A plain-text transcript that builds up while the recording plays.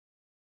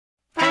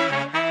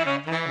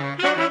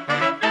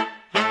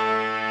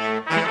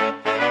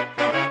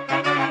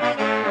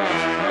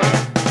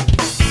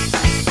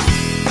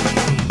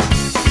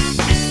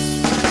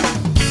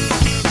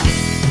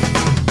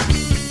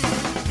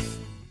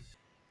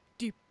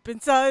deep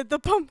inside the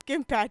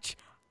pumpkin patch.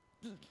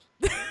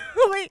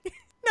 Wait,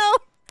 no.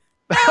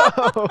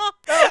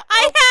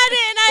 I had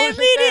it and I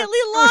immediately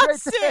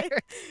lost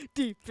it.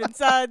 Deep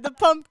inside the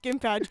pumpkin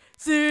patch,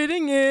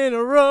 sitting in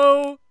a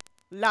row.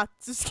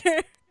 Lots of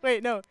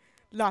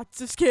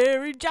Lots of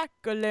scary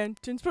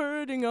jack-o'-lanterns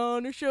putting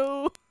on a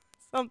show.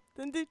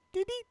 Something do.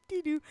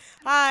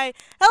 Hi.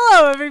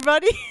 Hello,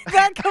 everybody.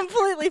 That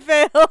completely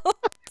failed.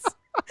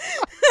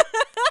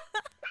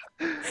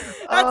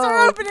 That's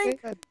our opening.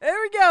 Man. There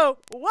we go.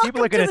 Welcome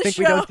People are going to to the think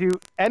we show. don't do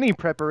any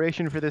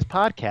preparation for this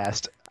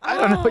podcast. I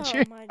don't know what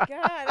you... Oh my god,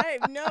 I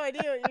have no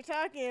idea what you're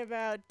talking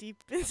about.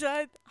 Deep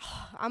inside,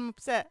 I'm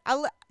upset. Do you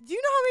know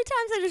how many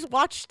times I just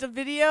watched the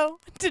video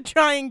to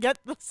try and get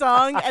the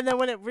song, and then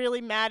when it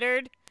really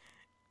mattered,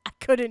 I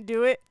couldn't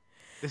do it?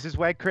 This is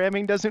why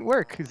cramming doesn't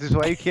work. This is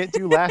why you can't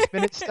do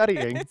last-minute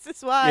studying. This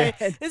is why.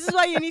 Yeah. This is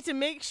why you need to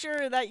make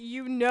sure that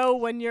you know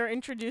when you're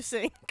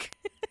introducing,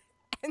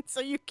 and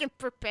so you can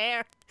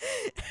prepare.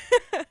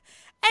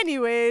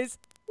 Anyways,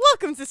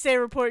 welcome to Say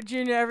Report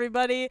Junior,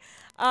 everybody.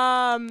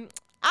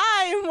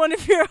 I am one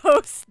of your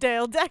hosts,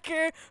 Dale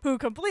Decker, who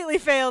completely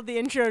failed the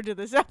intro to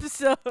this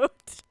episode.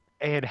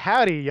 And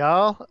howdy,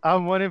 y'all.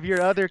 I'm one of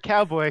your other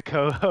cowboy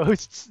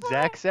co-hosts,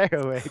 Zach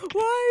Sarowick.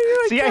 Why are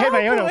you a See, I had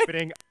my own cowboy?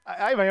 opening.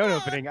 I had my own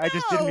opening. I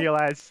just didn't no.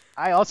 realize.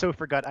 I also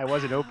forgot I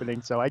wasn't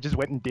opening, so I just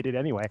went and did it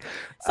anyway.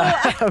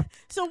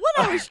 So what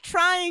I was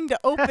trying to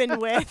open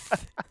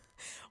with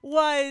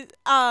was,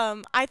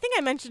 I think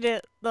I mentioned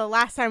it the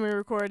last time we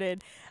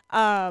recorded,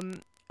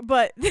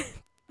 but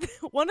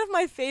one of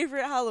my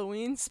favorite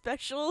Halloween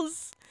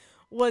specials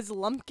was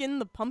Lumpkin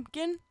the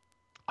Pumpkin.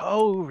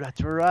 Oh,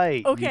 that's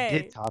right. Okay. You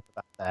did talk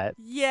about that.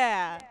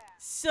 Yeah.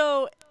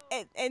 So,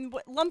 and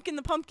what Lumpkin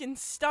the Pumpkin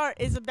start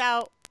is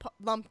about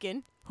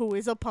Lumpkin, who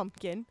is a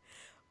pumpkin,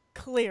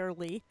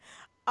 clearly.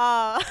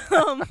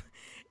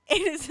 It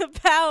is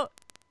about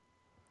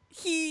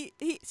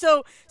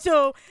so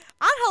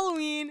on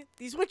Halloween,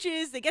 these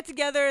witches, they get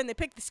together and they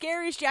pick the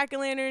scariest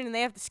jack-o'-lantern and they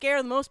have to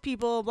scare the most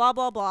people, blah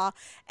blah blah,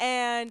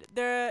 and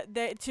they're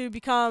to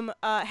become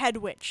head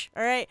witch.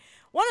 All right.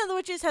 One of the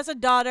witches has a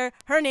daughter.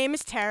 Her name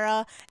is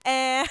Tara,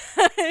 and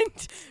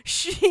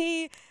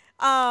she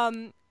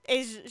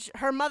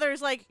her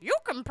mother's like, you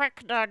can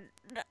pick the.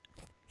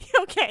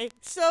 Okay,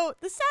 so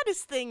the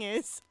saddest thing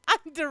is,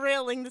 I'm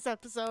derailing this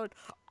episode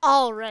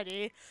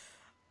already.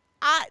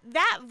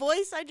 That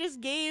voice I just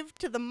gave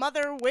to the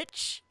mother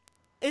witch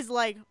is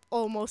like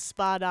almost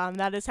spot on.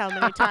 That is how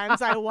many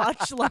times I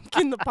watched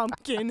Lumpkin the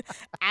Pumpkin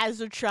as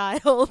a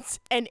child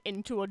and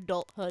into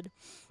adulthood.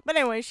 But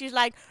anyway, she's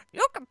like,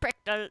 you can pick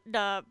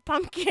the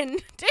pumpkin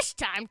this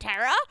time,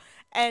 Tara.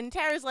 And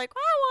Tara's like,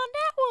 I want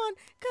that one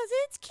because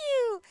it's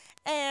cute.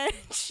 And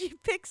she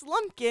picks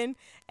Lumpkin,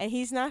 and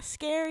he's not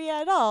scary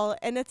at all.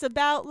 And it's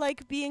about,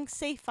 like, being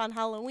safe on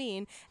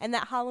Halloween, and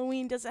that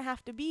Halloween doesn't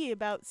have to be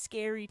about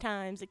scary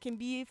times. It can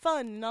be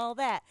fun and all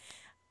that.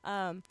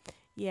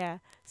 Yeah.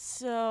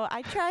 So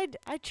I tried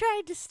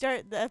to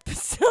start the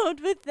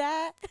episode with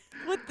that,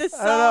 with the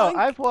song. I don't know.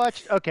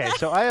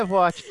 I have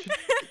watched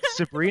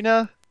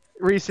Sabrina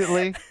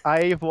recently.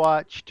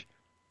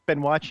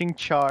 Been watching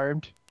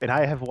Charmed, and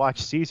I have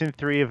watched season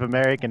 3 of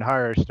American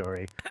Horror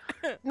Story.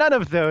 None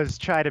of those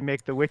try to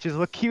make the witches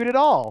look cute at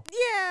all.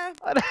 Yeah.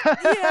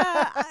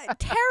 Yeah.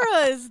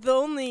 Tara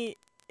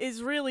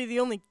is really the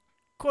only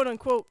quote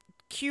unquote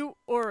cute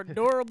or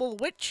adorable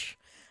witch.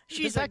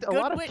 She's in fact, a good a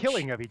lot witch. of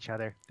killing of each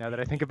other, now that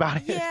I think about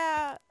it.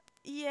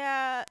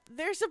 Yeah.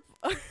 There's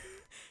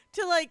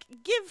to like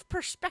give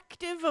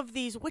perspective of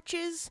these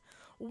witches.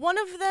 One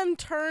of them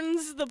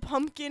turns the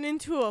pumpkin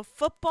into a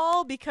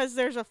football because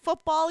there's a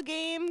football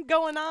game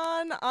going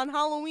on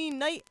Halloween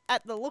night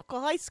at the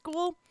local high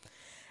school.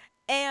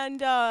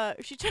 And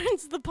she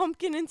turns the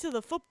pumpkin into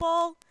the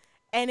football,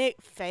 and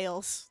it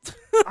fails.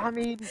 I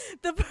mean,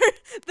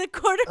 the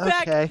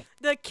quarterback, okay.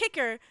 the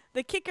kicker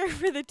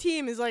for the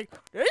team is like,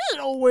 this is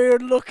a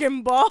weird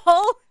looking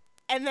ball,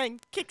 and then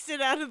kicks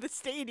it out of the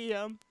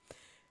stadium.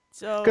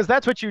 So, Because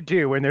that's what you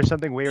do when there's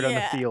something weird on the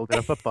Yeah. field in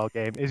a football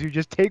game, is you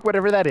just take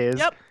whatever that is,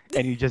 Yep.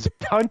 and you just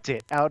punt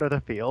it out of the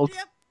field.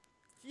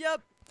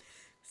 Yep.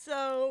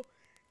 So,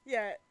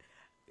 yeah.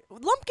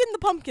 Lumpkin the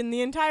Pumpkin,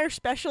 the entire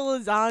special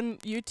is on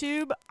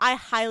YouTube. I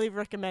highly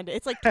recommend it.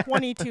 It's like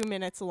 22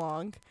 minutes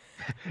long.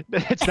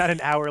 It's not an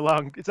hour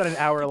long. It's not an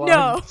hour long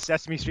No.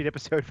 Sesame Street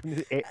episode from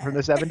the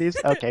 70s.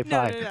 Okay,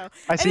 No, fine. no.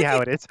 I see how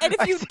it is. And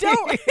if I you see.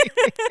 don't, and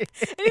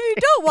if you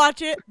don't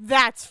watch it,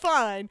 that's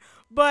fine.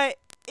 But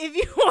if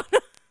you want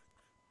to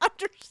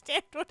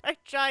understand what I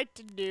tried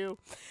to do,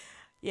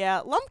 yeah,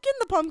 Lumpkin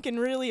the Pumpkin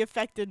really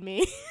affected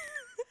me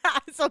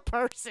as a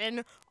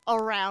person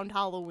around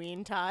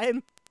Halloween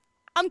time.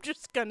 I'm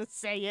just gonna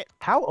say it.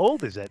 How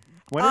old is it?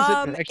 When is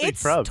it actually it's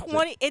from?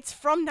 20. It's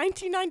from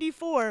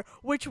 1994.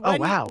 Which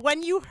wow.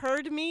 when you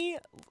heard me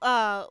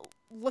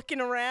looking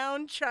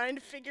around trying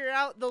to figure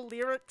out the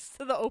lyrics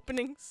to the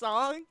opening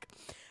song,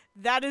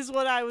 that is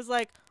what I was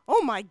like.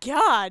 Oh my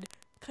god!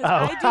 Because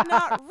I did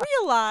not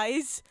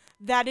realize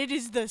that it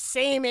is the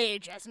same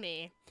age as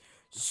me.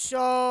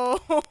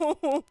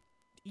 So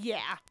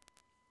Yeah.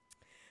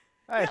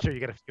 I'm sure you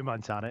got a few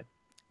months on it.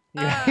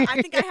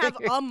 I think I have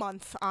a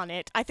month on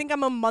it. I think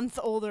I'm a month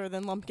older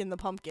than Lumpkin the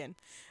Pumpkin.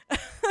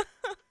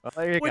 Well,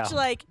 there you Which, go.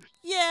 like,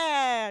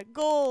 yeah,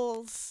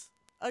 goals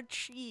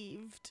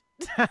achieved.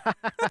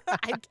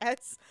 I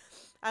guess.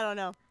 I don't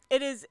know.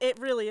 It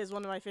really is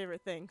one of my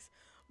favorite things.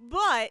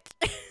 But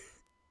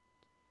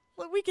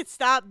well, we could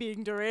stop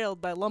being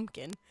derailed by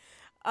Lumpkin.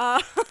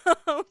 Um,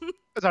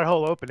 That's our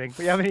whole opening.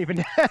 We haven't even.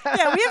 yeah,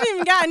 we haven't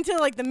even gotten to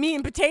like the meat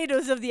and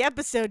potatoes of the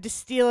episode to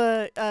steal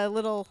a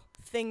little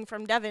thing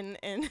from Devin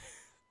and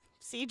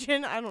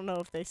Sejin. I don't know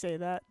if they say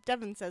that.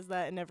 Devin says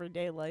that in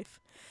everyday life.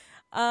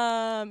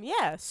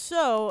 Yeah,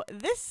 so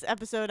this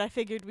episode I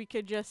figured we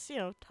could just,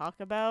 talk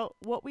about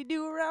what we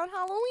do around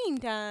Halloween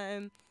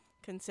time,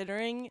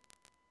 considering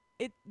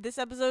this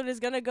episode is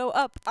going to go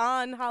up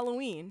on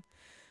Halloween.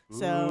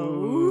 So,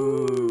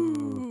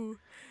 ooh.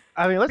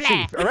 I mean, let's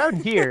see. Blah.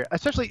 Around here,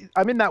 especially,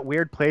 I'm in that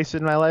weird place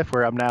in my life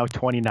where I'm now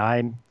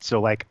 29,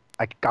 so like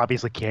I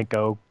obviously can't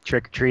go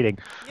trick or treating.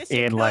 Yes,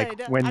 you And like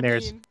could. when I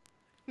there's mean,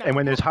 no. and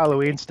when there's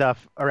Halloween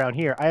stuff around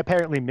here, I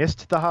apparently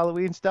missed the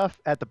Halloween stuff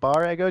at the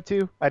bar I go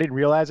to. I didn't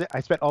realize it. I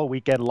spent all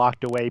weekend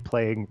locked away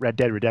playing Red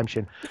Dead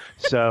Redemption.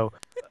 So,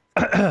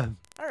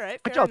 All right,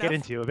 which fair I'll enough. get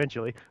into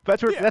eventually. But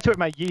that's what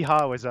my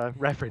yeehaw was a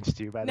reference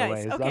to, by the Nice, way.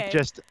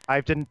 Is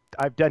okay.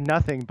 I've done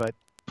nothing but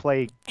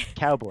play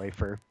cowboy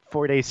for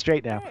 4 days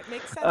straight now. All right,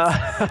 makes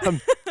sense.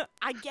 Um,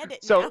 I get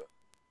it so now.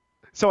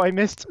 so I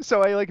missed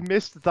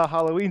the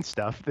Halloween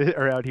stuff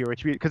around here,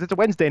 because it's a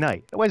Wednesday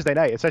night. A Wednesday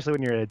night, especially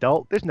when you're an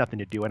adult, there's nothing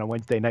to do on a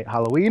Wednesday night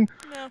Halloween.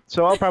 No.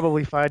 So I'll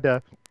probably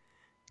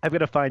I've got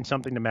to find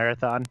something to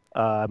marathon.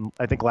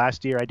 I think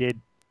last year I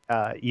did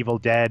Evil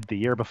Dead. The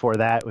year before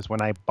that was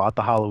when I bought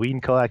the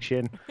Halloween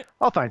collection.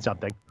 I'll find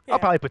something. Yeah. I'll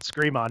probably put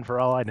Scream on for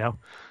all I know.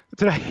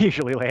 That's what I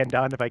usually land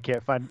on if I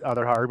can't find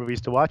other horror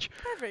movies to watch.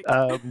 Perfect.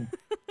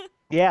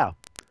 Yeah.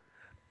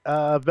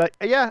 But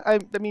yeah, I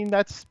mean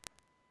it's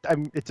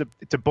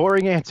a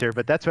boring answer,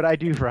 but that's what I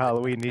do for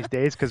Halloween these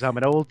days because I'm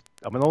an old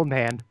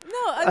man. No,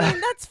 I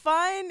mean that's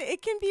fine.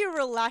 It can be a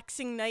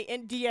relaxing night.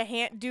 And do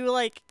you do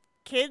like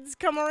kids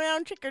come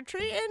around trick or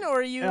treating, or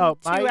are you No,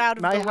 too out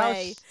of the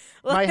way?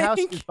 My house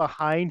Like- is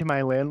behind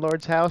my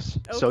landlord's house,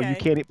 so you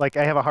Okay. can't like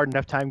I have a hard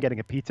enough time getting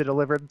a pizza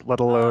delivered, let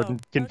alone Oh,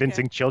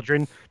 convincing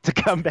children to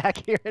come back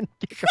here and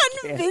get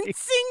candy.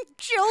 Convincing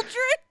children?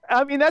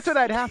 I mean, that's what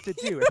I'd have to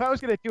do. If I was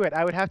gonna do it,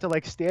 I would have to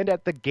like stand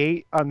at the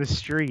gate on the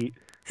street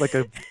like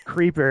a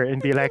creeper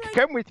and be like,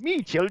 "Come with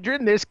me,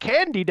 children. There's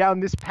candy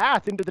down this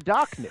path into the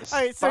darkness. All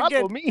right, so Follow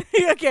good. me."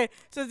 Okay,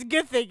 so it's a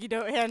good thing you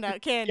don't hand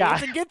out candy. Yeah.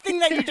 It's a good thing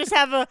that you just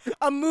have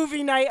a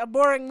movie night, a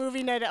boring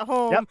movie night at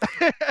home,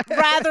 Yep.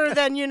 rather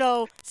than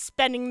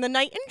spending the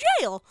night in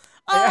jail.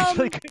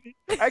 I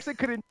actually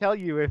couldn't tell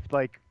you if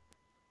like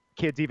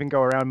kids even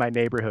go around my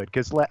neighborhood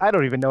because I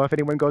don't even know if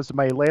anyone goes to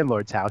my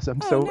landlord's house. I'm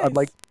Oh, I'm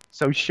like nice.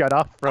 so shut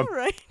off from All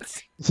right.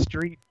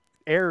 street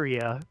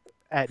area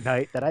at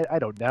night that I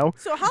don't know.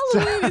 So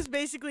Halloween is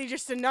basically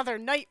just another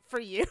night for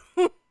you.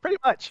 Pretty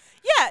much.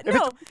 Yeah,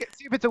 no.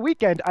 If it's a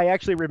weekend, I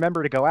actually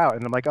remember to go out,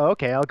 and I'm like, oh,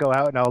 okay, I'll go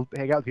out and I'll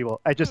hang out with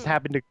people. I just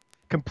happened to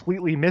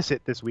completely miss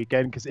it this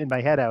weekend because in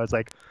my head I was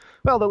like,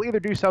 well, they'll either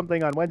do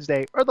something on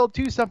Wednesday or they'll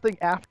do something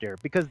after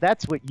because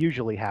that's what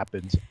usually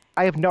happens.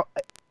 I have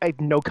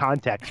no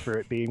context for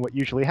it being what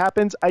usually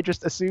happens. I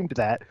just assumed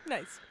that.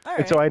 Nice. All And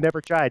right. so I never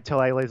tried till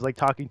I was like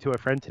talking to a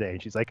friend today,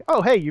 and she's like,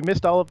 "Oh, hey, you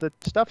missed all of the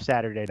stuff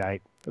Saturday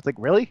night." I was like,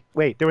 "Really?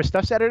 Wait, there was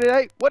stuff Saturday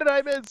night? What did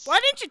I miss?" Why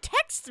didn't you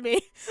text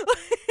me?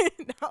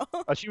 No.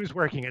 Oh, she was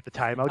working at the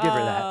time. I'll give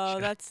her that. Oh,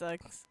 that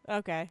sucks.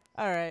 Okay.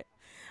 All right.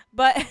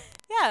 But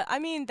yeah, I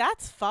mean,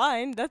 that's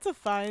fine. That's a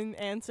fine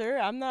answer.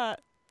 I'm not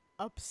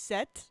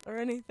upset or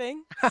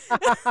anything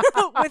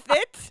with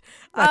it.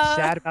 Not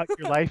sad about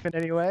your life in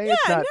any way.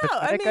 It's yeah, not no,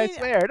 I pathetic, I mean-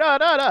 swear. No,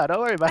 don't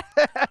worry about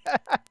it.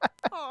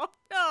 Oh,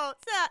 no,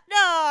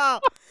 no.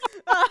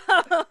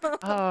 Oh,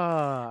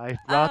 I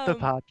brought the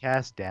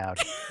podcast down.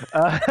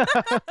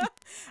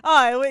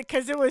 Oh,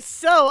 because it was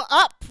so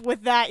up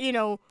with that,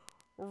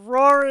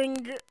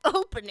 roaring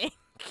opening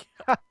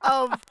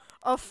of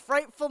a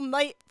frightful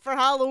night for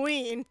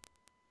Halloween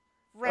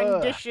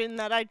rendition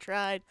that I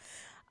tried.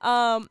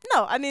 No,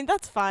 I mean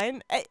that's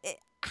fine.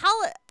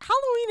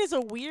 Halloween is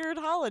a weird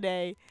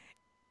holiday,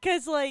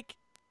 'cause like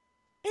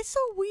it's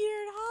a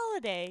weird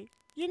holiday,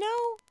 you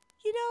know.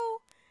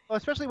 Well,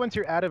 especially once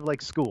you're out of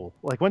like school,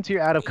 like once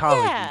you're out of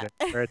college, Yeah.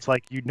 even, where it's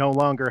like you no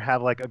longer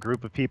have like a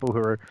group of people who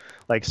are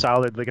like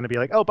solidly going to be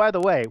like, oh, by the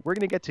way, we're going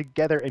to get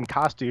together in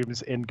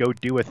costumes and go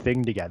do a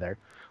thing together.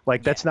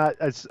 Like that's not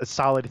a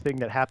solid thing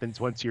that happens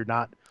once you're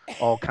not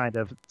all kind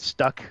of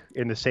stuck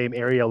in the same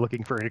area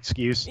looking for an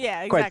excuse.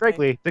 Yeah, Quite exactly.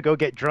 frankly, to go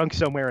get drunk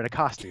somewhere in a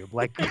costume.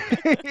 Like,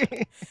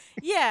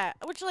 Yeah,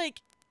 which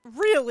like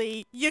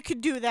really you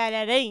could do that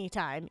at any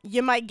time.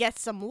 You might get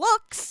some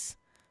looks,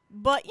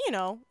 but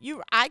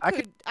I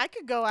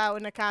could go out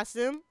in a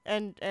costume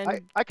and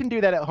I can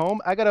do that at home.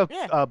 I got a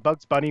Yeah.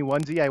 Bugs Bunny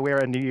onesie I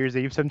wear on New Year's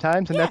Eve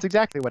sometimes, and Yeah. that's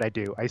exactly what I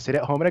do. I sit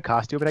at home in a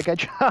costume and I get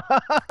drunk.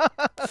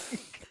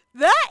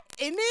 that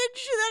image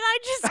that I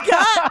just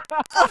got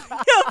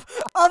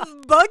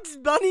of Bugs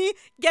Bunny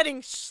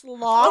getting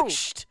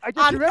sloshed I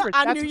just remembered.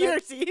 on New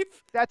Year's Eve.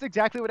 That's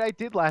exactly what I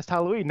did last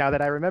Halloween. Now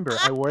that I remember,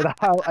 I wore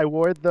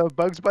the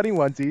Bugs Bunny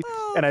onesie,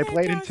 Oh, and I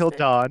played until fantastic.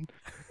 dawn,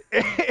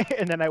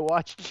 and then I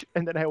watched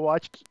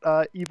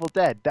Evil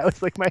Dead. That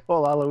was like my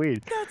whole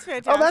Halloween. That's Oh,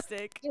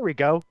 fantastic. there we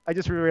go. I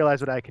just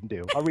realized what I can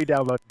do. I'll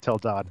re-download Until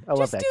Dawn. I love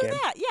Just that do game.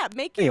 that. Yeah,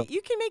 make Anyway. it.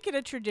 You can make it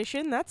a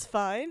tradition. That's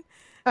fine.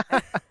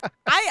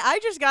 I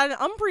just got an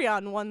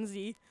Umbreon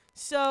onesie,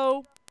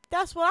 so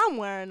that's what I'm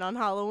wearing on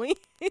Halloween.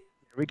 Here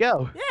we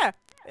go. Yeah,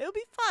 it'll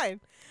be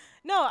fine.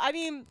 No, I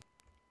mean,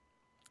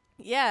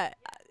 yeah,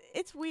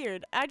 it's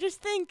weird. I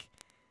just think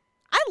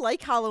I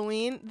like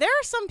Halloween. There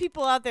are some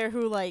people out there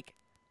who like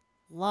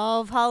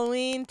love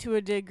Halloween to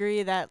a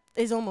degree that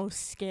is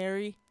almost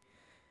scary.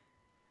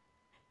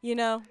 You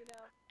know?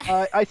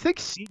 I think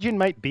Sejin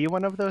might be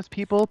one of those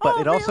people, but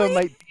Oh, it also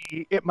really?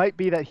 might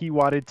be that he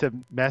wanted to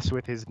mess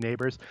with his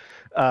neighbors.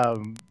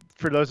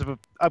 For those of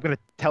I'm gonna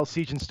tell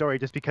Sejin's story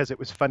just because it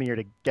was funnier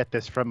to get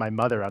this from my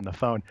mother on the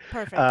phone.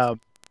 Perfect.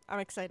 I'm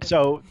excited.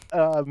 So,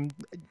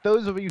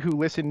 those of you who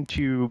listen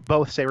to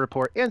both Say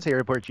Report and Say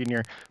Report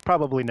Junior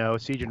probably know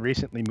Sejin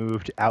recently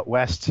moved out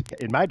west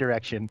in my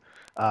direction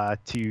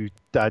to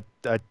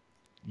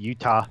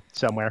Utah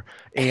somewhere,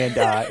 and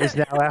is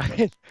now out.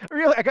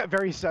 Really, I got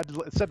very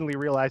suddenly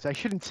realized I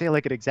shouldn't say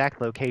like an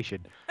exact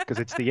location because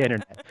it's the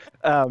internet.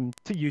 To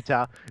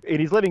Utah, and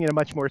he's living in a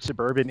much more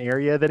suburban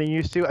area than he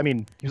used to. I mean,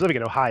 he was living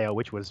in Ohio,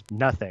 which was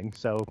nothing.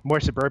 So more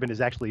suburban is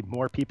actually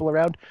more people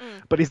around,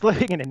 but he's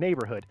living in a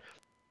neighborhood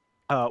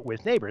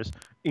with neighbors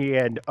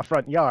and a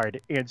front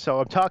yard. And so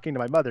I'm talking to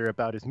my mother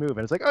about his move, and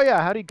it's like, oh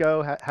yeah, how'd he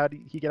go? How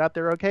did he get out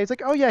there okay? He's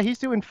like, oh yeah, he's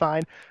doing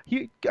fine.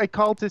 I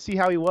called to see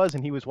how he was,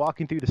 and he was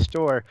walking through the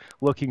store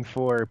looking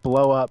for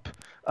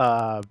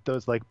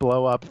those like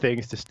blow up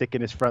things to stick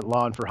in his front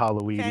lawn for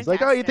Halloween. He's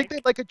like, oh, you think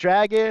they'd like a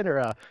dragon or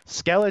a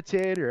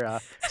skeleton or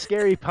a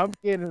scary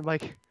pumpkin? And I'm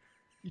like,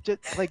 you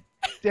just like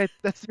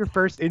that's your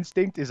first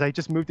instinct is I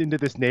just moved into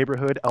this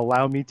neighborhood.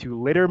 Allow me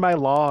to litter my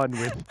lawn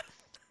with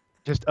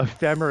just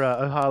ephemera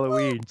of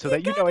Halloween so you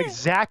that you know gotta-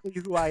 exactly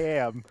who I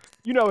am.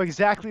 You know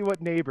exactly what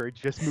neighbor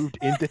just moved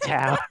into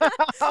town. You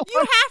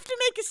have to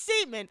make a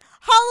statement.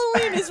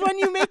 Halloween is when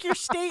you make your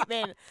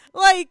statement.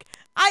 Like,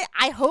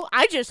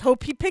 I just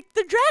hope he picked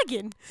the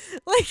dragon.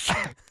 Like,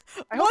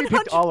 I hope he picked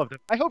 100 all of them.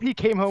 I hope he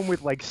came home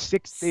with like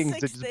six things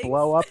that Six just things.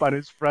 blow up on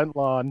his front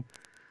lawn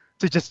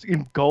to just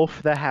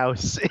engulf the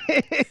house.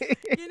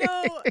 You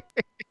know,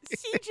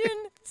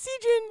 Sejin,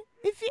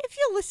 if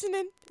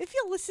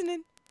you're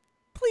listening,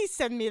 please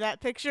send me that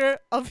picture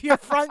of your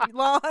front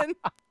lawn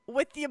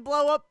with your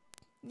blow up,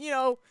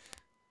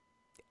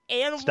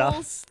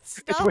 animals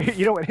It's stuff. weird.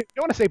 You don't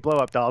want to say blow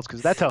up dolls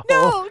because that's a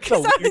No, whole 'cause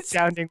I weird was-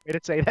 sounding way to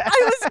say that.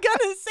 I was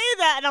gonna say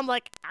that, and I'm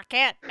like, I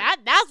can't.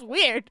 That's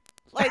weird.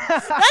 Like,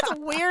 that's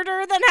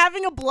weirder than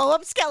having a blow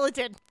up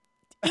skeleton,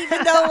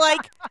 even though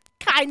like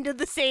kind of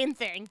the same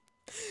thing.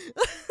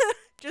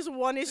 Just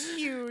one is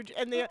huge,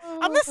 and I'm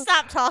gonna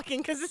stop talking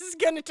because this is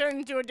gonna turn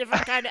into a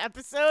different kind of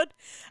episode.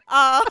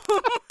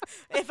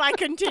 If I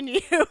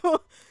continue.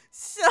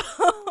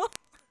 So,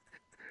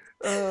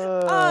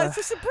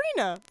 so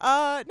Sabrina,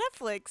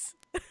 Netflix.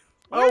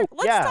 Oh,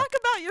 Let's yeah. talk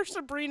about your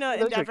Sabrina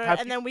Those are endeavor,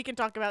 happy- and then we can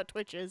talk about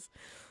Twitches.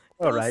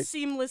 All We'll right.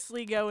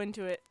 seamlessly go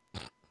into it.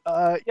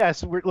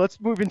 Yes,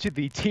 let's move into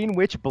the Teen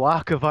Witch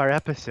block of our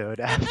episode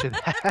after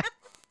that.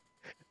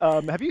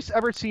 Have you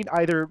ever seen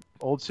either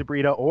old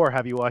Sabrina or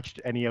have you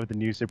watched any of the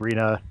new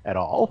Sabrina at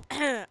all?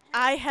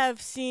 I have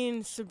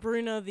seen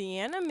Sabrina the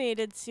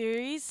animated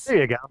series. There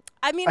you go.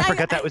 I mean, I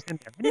forgot that was in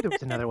there. I knew there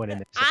was another one in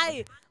there.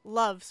 I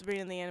love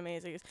Sabrina the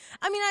animated series.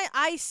 I mean,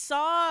 I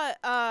saw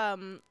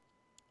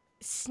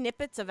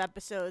snippets of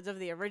episodes of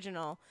the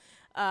original,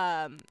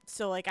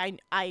 so like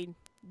I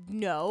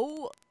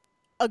know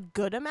a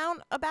good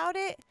amount about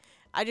it.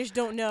 I just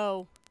don't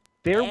know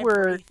There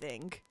were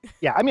everything.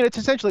 yeah. I mean, it's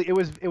essentially it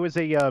was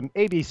a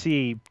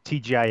ABC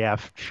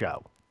TGIF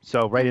show.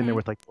 So right in there Mhm.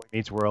 with like Boy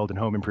Meets World and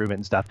Home Improvement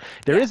and stuff.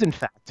 There is, in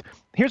fact,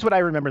 here's what I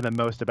remember the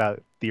most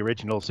about the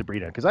original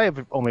Sabrina, because I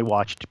have only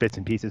watched bits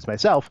and pieces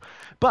myself.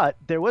 But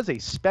there was a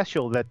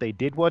special that they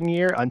did one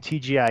year on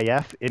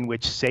TGIF in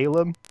which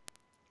Salem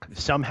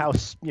somehow,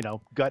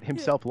 got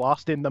himself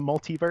lost in the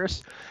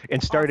multiverse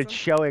and started Awesome.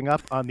 showing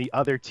up on the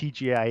other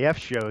TGIF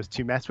shows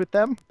to mess with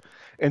them.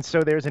 And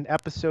so there's an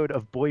episode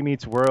of Boy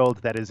Meets World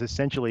that is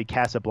essentially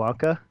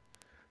Casablanca,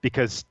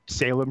 because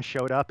Salem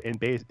showed up and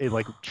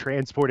like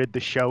transported the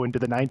show into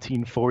the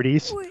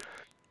 1940s. Wait,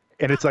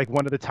 And it's like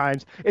one of the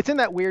times it's in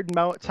that weird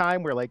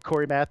time where like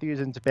Corey Matthews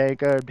and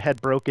Topanga had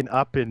broken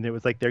up and it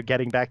was like they're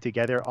getting back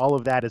together. All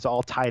of that is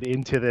all tied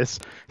into this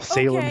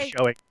Salem Okay.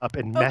 showing up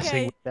and messing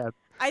Okay. with them.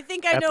 I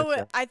think I know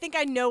Episode. I think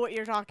I know what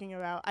you're talking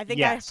about. I think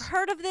Yes. I've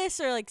heard of this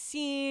or like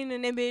seen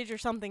an image or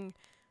something,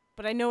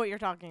 but I know what you're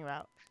talking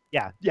about.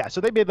 Yeah.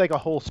 So they made like a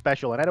whole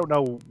special, and I don't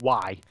know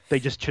why they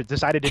just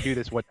decided to do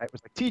this one night. It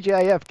was like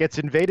TGIF gets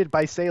invaded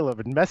by Salem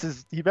and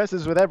he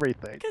messes with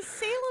everything. Because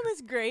Salem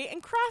is great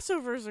and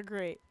crossovers are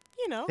great.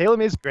 You know.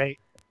 Salem is great.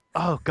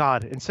 Oh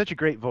God, and such a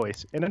great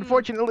voice. And Mm.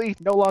 unfortunately,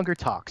 no longer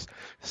talks.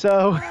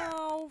 So,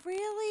 Oh,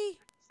 really?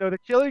 so the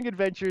Chilling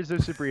Adventures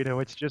of Sabrina,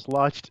 which just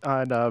launched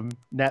on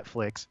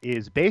Netflix,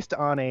 is based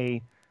on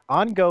a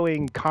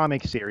ongoing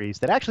comic series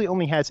that actually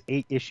only has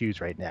 8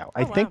 issues right now.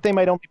 I Oh, think wow. they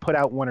might only put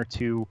out 1 or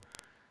 2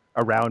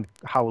 around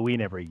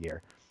Halloween every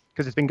year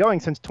because it's been going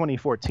since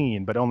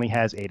 2014, but only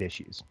has 8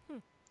 issues. Hmm.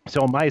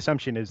 So my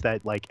assumption is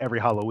that like every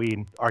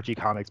Halloween, Archie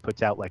Comics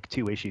puts out like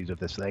 2 issues of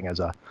this thing as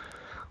a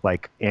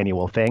like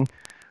annual thing.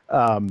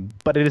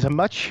 But it is a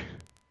much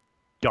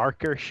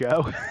darker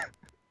show.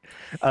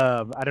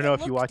 I don't It know if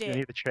you looked watched any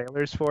it. of the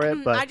trailers for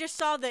it, but I just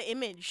saw the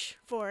image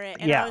for it,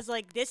 and I yeah, was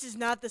like, this is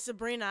not the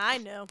Sabrina I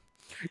know.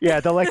 yeah,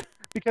 the like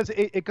because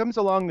it comes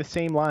along the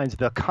same lines.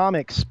 The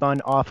comic spun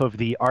off of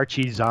the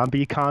Archie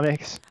zombie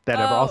comics that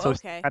are Oh, also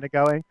okay. kind of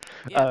going.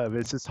 Yep.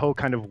 It's this whole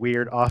kind of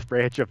weird off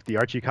branch of the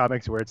Archie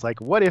comics where it's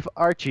like, what if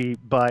Archie,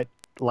 but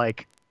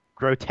like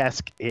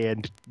grotesque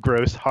and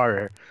gross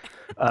horror.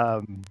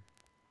 Um,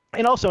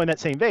 and also in that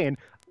same vein,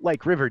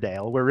 like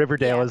Riverdale, where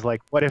Riverdale Yeah. is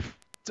like, what if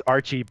it's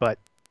Archie, but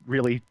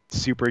really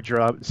super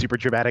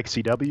dramatic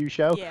CW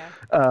show. Yeah.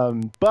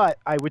 But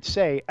I would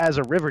say, as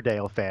a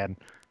Riverdale fan,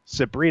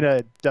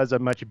 Sabrina does a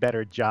much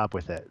better job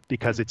with it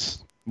because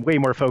it's way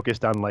more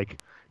focused on like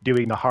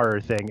doing the horror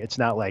thing. It's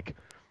not like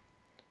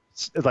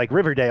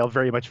Riverdale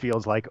very much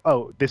feels like,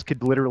 oh, this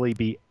could literally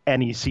be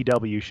any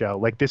CW show.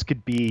 Like this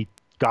could be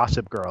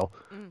Gossip Girl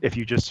Mm. if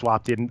you just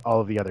swapped in all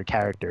of the other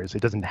characters.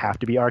 It doesn't have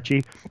to be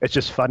Archie. It's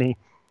just funny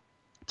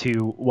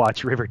to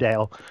watch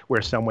Riverdale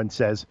where someone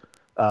says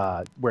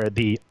where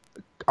the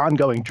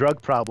ongoing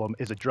drug problem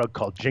is a drug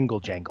called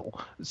Jingle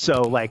Jangle.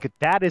 So like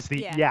that is the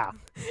Yeah.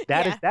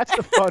 Yeah. that's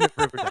the fun of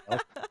Riverdale.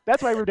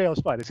 That's why Riverdale is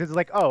fun. It's because it's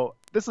like, oh,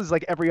 this is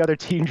like every other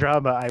teen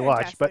drama I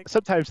watch. Fantastic. But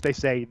sometimes they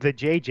say the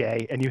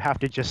JJ and you have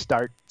to just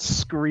start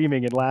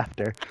screaming in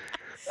laughter.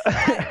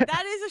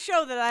 That is a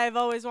show that I have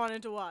always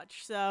wanted to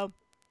watch. So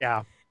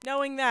Yeah.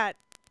 knowing that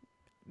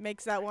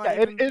makes that one.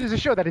 Yeah, even... it is a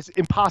show that is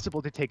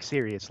impossible to take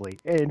seriously.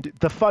 And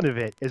the fun of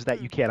it is that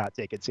Mm. you cannot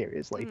take it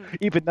seriously, Mm.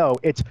 even though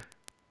it's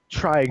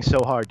trying so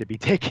hard to be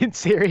taken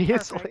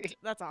seriously. Perfect.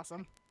 That's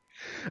awesome.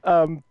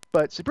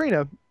 But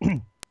Sabrina,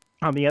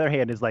 on the other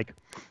hand, is like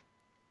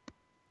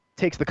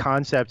takes the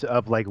concept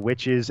of like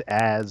witches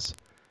as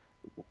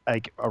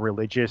like a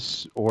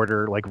religious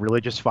order, like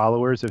religious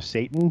followers of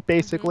Satan,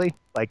 basically.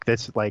 Like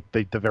this, like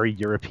the very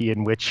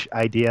European witch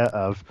idea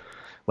of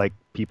like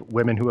people,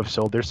 women who have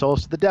sold their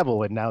souls to the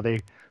devil and now they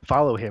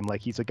follow him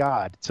like he's a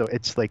god. So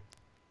it's like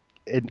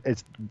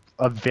it's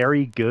a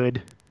very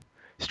good,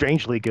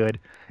 strangely good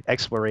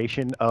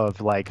exploration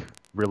of like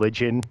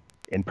religion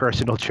and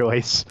personal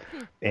choice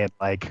and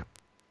like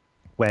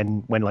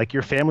when like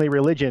your family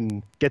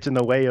religion gets in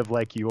the way of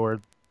like your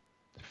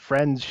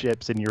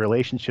friendships and your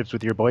relationships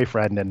with your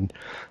boyfriend and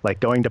like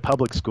going to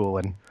public school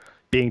and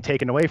being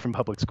taken away from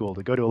public school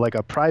to go to like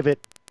a private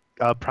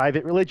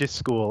religious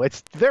school.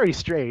 It's very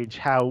strange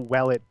how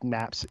well it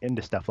maps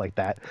into stuff like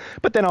that.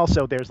 But then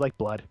also there's like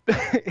blood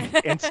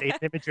and Satan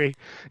imagery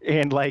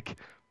and like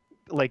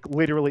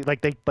literally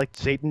like they like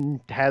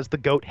Satan has the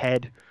goat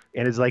head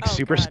and is like Oh,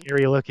 super God.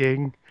 scary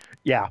looking.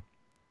 Yeah.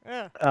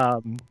 Ugh.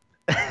 Um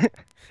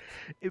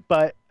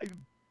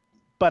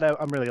but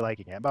I'm really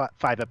liking it. About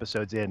 5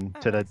 episodes in Oh,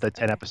 to nice. the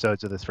 10 Okay.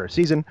 episodes of this first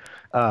season.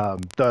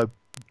 The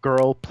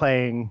girl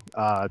playing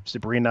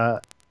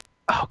Sabrina,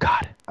 oh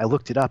God, I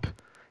looked it up.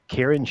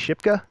 Karen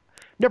Shipka.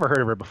 Never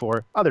heard of her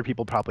before. Other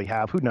people probably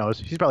have. Who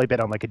knows? She's probably been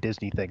on like a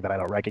Disney thing that I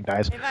don't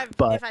recognize.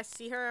 But If I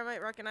see her, I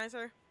might recognize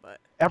her. But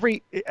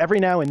every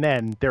now and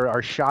then there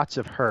are shots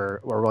of her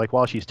or like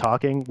while she's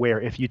talking where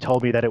if you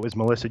told me that it was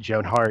Melissa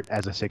Joan Hart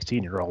as a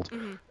 16-year-old,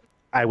 mhm.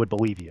 I would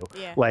believe you.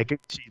 Yeah. Like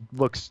she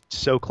looks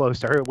so close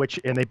to her,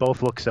 and they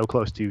both look so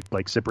close to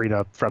like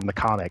Sabrina from the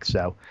comics,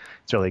 so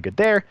it's really good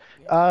there.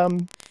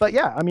 But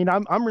yeah, I mean,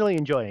 I'm really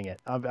enjoying it.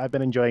 I've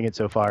been enjoying it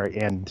so far,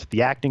 and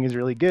the acting is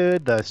really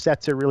good. The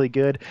sets are really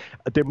good.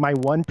 My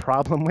one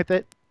problem with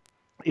it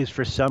is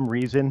for some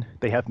reason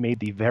they have made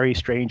the very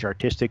strange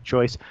artistic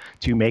choice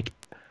to make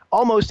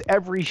almost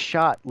every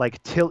shot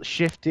like tilt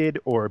shifted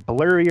or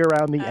blurry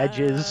around the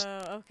edges.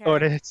 Oh, okay. Or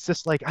it's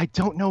just like I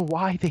don't know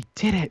why they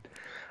did it.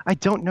 I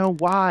don't know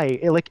why.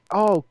 Like,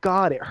 oh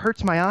God, it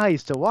hurts my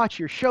eyes to watch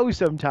your show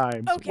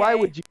sometimes. Why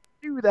Okay. would you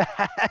do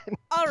that?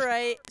 All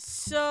right.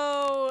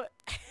 So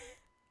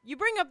you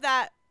bring up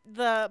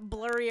the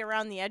blurry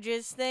around the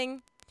edges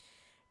thing.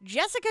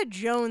 Jessica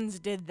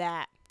Jones did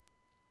that.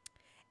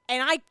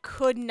 And I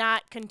could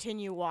not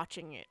continue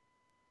watching it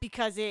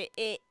because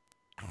it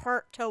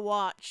hurt to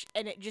watch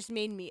and it just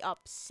made me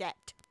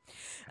upset.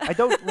 I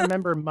don't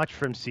remember much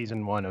from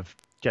season 1 of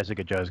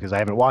Jessica Jones because I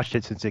haven't watched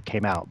it since it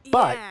came out.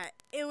 But yeah,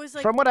 it was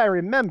like from what I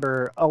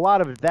remember, a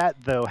lot of that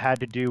though had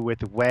to do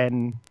with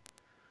when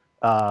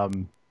I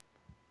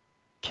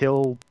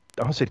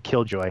almost said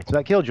Killjoy. It's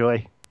not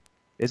Killjoy.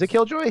 Is it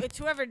Killjoy? it's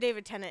whoever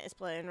David Tennant is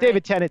playing, right?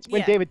 David Tennant's when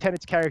Yeah. David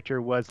Tennant's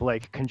character was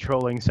like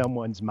controlling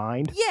someone's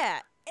mind. Yeah.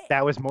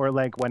 That was more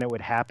like when it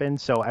would happen.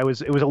 So it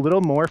was a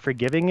little more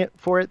forgiving it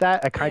for it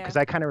that I kind Yeah. because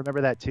I kind of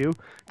remember that too.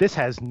 This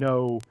has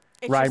no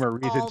It's rhyme just or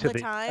reason all to the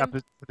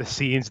time. the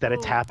scenes that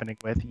it's Ooh. happening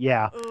with.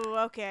 Yeah. Ooh,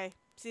 okay.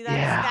 See,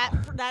 Yeah.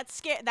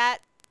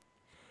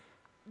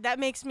 that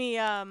makes me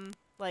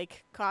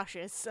like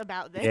cautious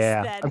about this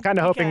Yeah, I'm then kind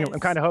of hoping. I'm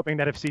because kind of hoping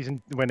that if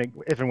and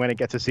when it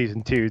gets to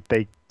season 2,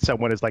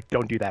 someone is like,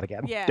 "Don't do that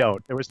again. yeah.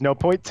 Don't." There was no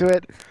point to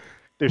it.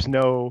 There's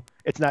no.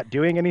 It's not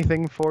doing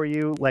anything for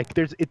you. Like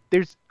there's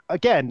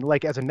again,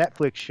 like as a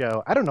Netflix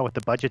show. I don't know what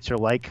the budgets are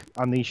like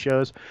on these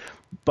shows,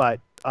 but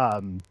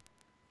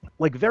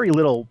like very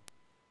little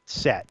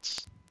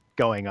sets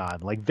going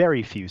on. Like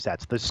very few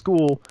sets. The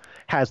school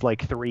has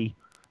like 3.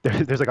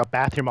 There's like a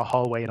bathroom, a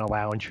hallway, and a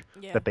lounge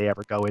Yeah. that they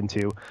ever go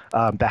into.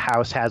 The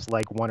house has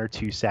like 1 or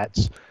 2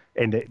 sets,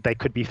 and they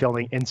could be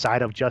filming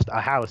inside of just a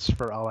house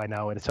for all I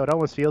know. And so it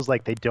almost feels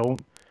like they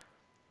don't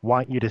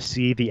want you to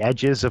see the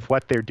edges of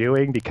what they're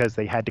doing because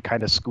they had to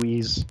kind of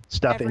squeeze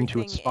stuff into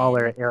a Everything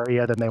smaller in.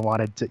 area than they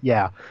wanted to.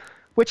 Yeah,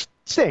 which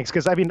stinks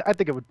because I mean I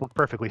think it would look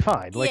perfectly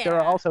fine. Like there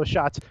are Yeah. also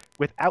shots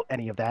without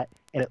any of that,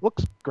 and it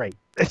looks great.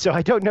 So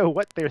I don't know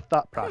what their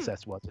thought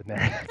process was in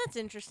there. That's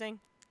interesting.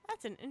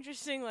 That's an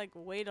interesting like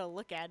way to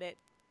look at it.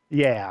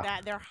 Yeah.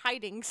 That they're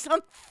hiding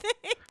something.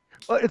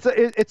 Well,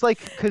 it's like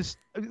because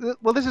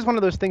well, this is one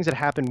of those things that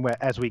happen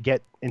as we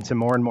get into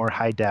more and more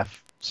high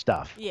def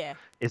stuff. Yeah.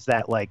 Is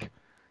that like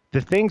the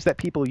things that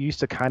people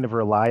used to kind of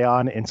rely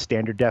on in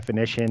standard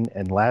definition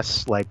and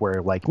less like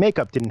where like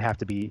makeup didn't have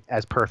to be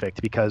as perfect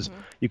because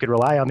you could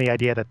rely on the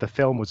idea that the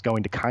film was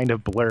going to kind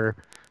of blur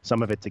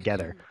some of it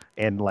together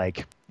and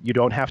like you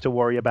don't have to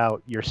worry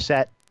about your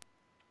set.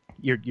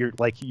 You're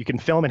like you can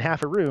film in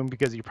half a room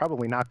because you're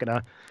probably not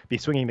gonna be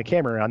swinging the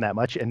camera around that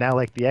much, and now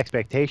like the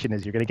expectation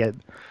is you're gonna get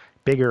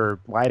bigger,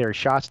 wider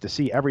shots to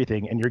see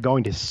everything, and you're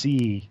going to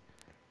see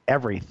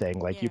everything.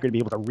 Like Yeah. you're gonna be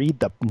able to read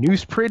the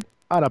newsprint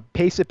on a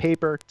piece of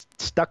paper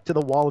stuck to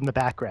the wall in the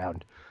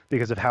background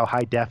because of how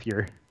high def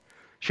your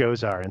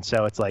shows are, and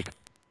so it's like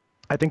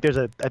I think there's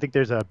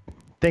a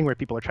thing where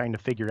people are trying to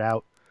figure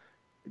out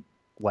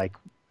like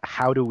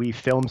how do we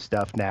film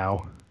stuff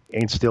now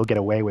and still get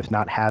away with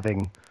not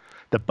having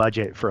the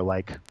budget for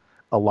like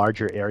a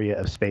larger area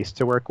of space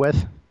to work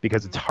with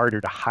because it's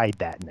harder to hide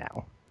that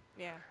now.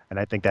 Yeah. And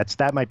I think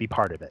that might be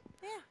part of it.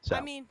 Yeah. So.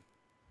 I mean,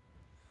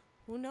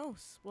 who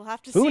knows? We'll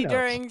have to Who see knows?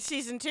 during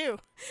season 2.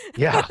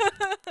 Yeah.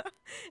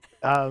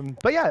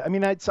 But yeah, I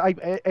mean,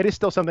 it is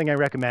still something I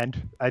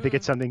recommend. I think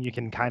it's something you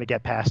can kind of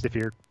get past if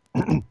you're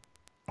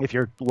if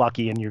you're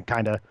lucky and you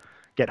kind of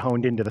get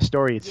honed into the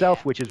story itself,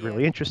 Yeah, which is yeah.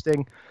 really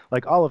interesting.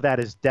 Like all of that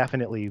is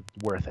definitely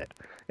worth it.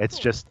 It's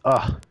Cool. just,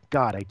 oh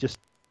God,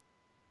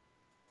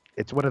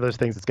 it's one of those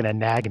things that's going to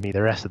nag me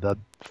the rest of the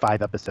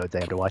 5 episodes I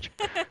have to watch.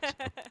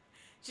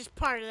 Just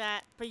part of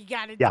that, but you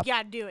gotta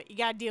do it. You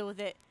gotta deal with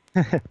it.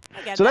 I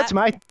get So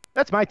that.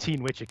 that's my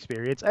Teen Witch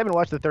experience. I haven't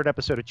watched the 3rd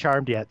episode of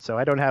Charmed yet, so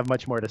I don't have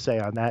much more to say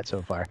on that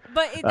so far.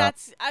 But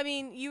that's I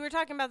mean, you were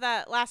talking about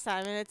that last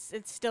time, and it's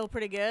still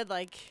pretty good.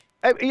 Like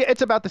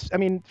It's about this. I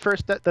mean, the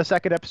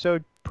 2nd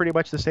episode pretty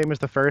much the same as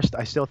the first.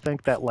 I still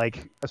think that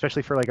like,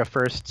 especially for like a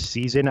first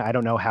season, I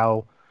don't know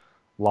how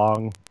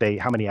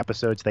many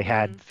episodes they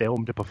had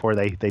filmed before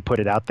they put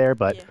it out there,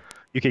 but Yeah.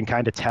 you can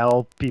kind of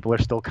tell people are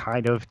still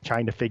kind of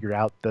trying to figure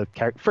out the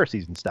first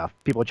season stuff.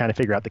 People are trying to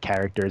figure out the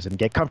characters and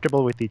get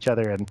comfortable with each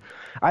other. And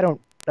I don't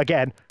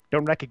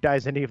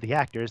recognize any of the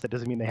actors. That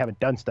doesn't mean they haven't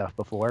done stuff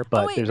before,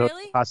 but wait, there's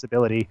really? a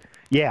possibility.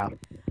 Yeah.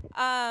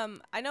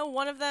 I know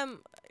one of them.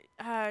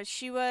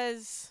 She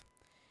was.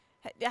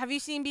 Have you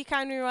seen Be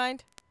Kind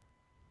Rewind?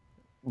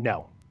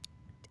 No.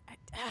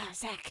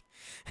 Zach.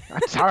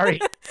 I'm sorry.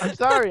 I'm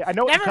sorry. I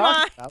know what Never you're talking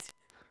mind. about.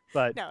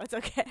 But No, it's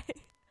okay.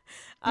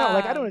 no,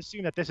 like I don't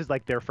assume that this is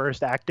like their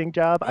first acting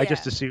job. I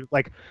just Yeah. assume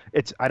like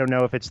I don't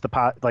know if it's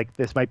like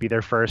this might be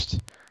their first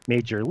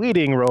major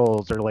leading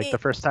roles or like the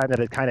first time that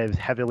it kind of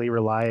heavily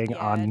relying Yeah,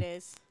 on it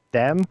is.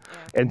 them.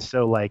 Yeah. And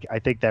so like I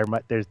think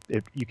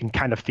you can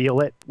kind of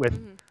feel it with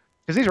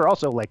because these are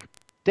also like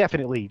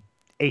definitely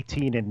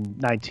 18 and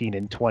 19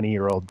 and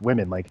 20-year-old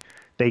women. Like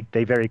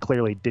they very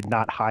clearly did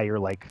not hire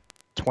like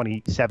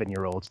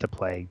 27-year-olds to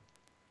play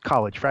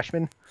college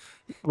freshmen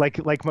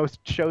like most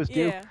shows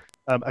do. Yeah.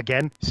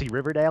 Again, see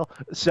Riverdale,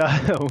 so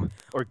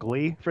or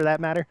Glee for that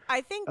matter.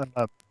 I think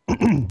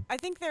I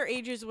think their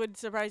ages would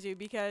surprise you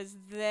because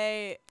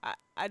I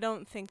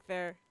don't think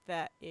they're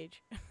that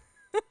age.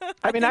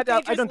 I mean, think I they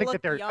don't just think that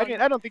look they're. young. I mean,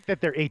 I don't think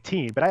that they're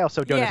 18, but I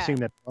also don't Yeah. assume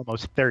that they're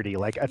almost 30.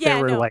 Like if Yeah,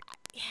 they were no. like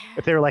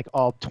if they were like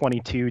all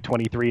 22,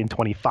 23, and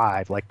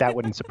 25, like that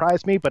wouldn't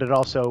surprise me. But it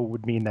also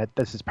would mean that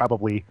this is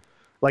probably,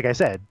 like I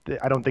said,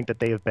 I don't think that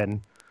they have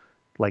been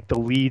like the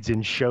leads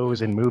in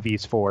shows and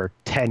movies for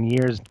 10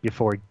 years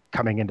before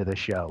coming into the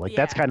show. Like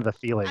that's Yeah. kind of the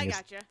feeling. I is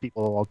gotcha.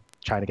 people all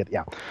trying to get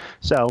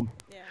So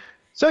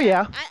Yeah.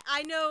 yeah.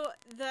 I know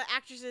the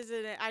actresses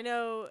in it.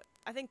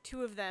 I think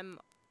 2 of them.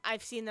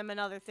 I've seen them in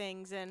other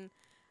things, and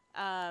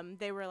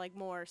they were like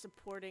more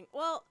supporting.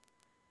 Well,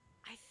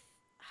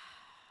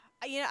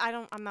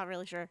 I'm not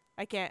really sure.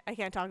 I can't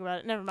talk about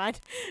it. Never mind.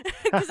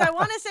 Because I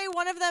want to say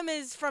one of them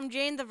is from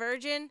Jane the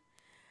Virgin,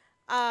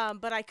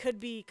 but I could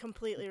be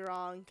completely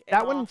wrong. and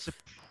That one. off.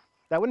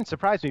 That wouldn't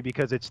surprise me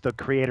because it's the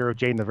creator of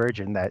Jane the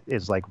Virgin that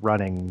is like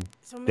running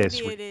So maybe this.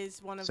 it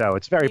is one of. So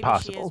it's very maybe she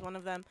possible. is one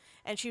of them,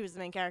 and she was the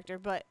main character.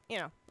 But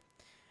I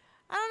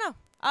don't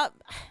know.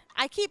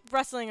 I keep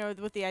wrestling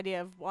with the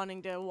idea of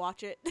wanting to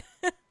watch it,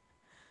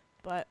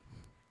 but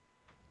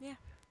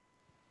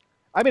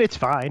I mean, it's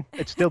fine.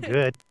 It's still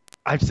good.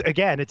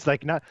 Again, it's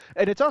like not,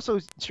 and it's also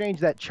strange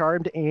that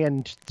Charmed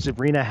and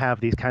Sabrina have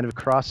these kind of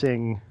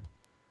crossing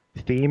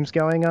themes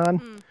going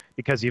on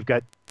because you've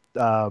got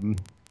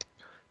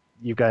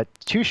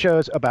two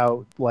shows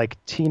about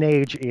like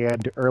teenage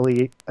and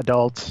early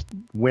adult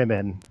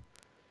women,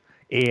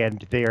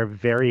 and they are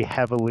very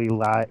heavily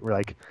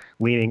like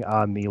leaning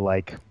on the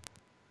like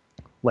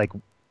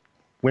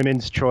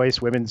women's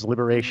choice, women's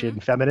liberation,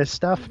 feminist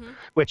stuff,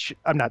 which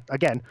I'm not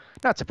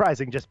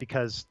surprising just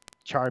because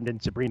Charmed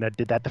and Sabrina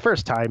did that the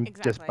first time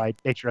just by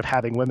nature of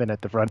having women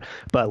at the front.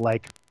 But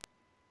like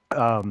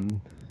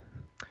one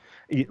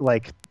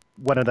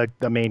of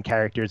the main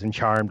characters in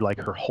Charmed, like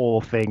her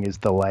whole thing is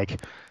the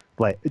like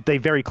they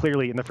very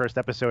clearly in the first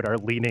episode are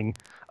leaning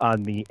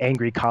on the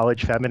angry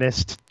college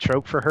feminist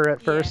trope for her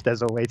at first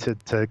as a way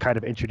to kind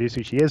of introduce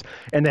who she is.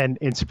 And then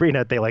in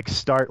Sabrina, they like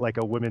start like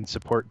a women's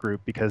support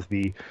group because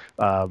the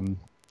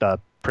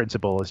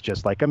principal is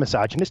just like a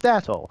misogynist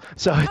asshole.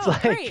 So it's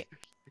great.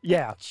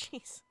 Yeah.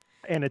 Jeez.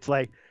 And it's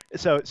like,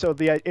 so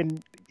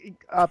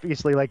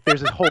obviously like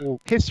there's this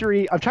whole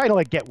history. I'm trying to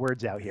like get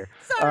words out here.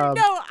 Sorry,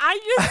 no,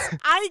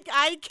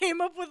 I came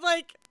up with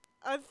like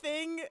a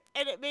thing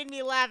and it made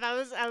me laugh. I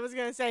was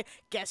gonna say,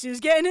 guess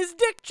who's getting his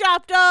dick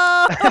chopped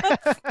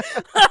off?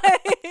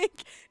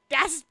 Like,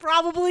 that's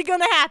probably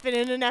gonna happen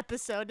in an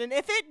episode, and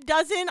if it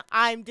doesn't,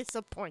 I'm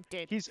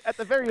disappointed. He's at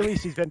the very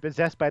least he's been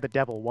possessed by the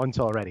devil once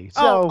already.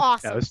 So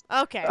awesome.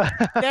 Okay,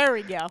 there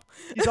we go.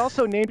 He's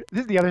also named.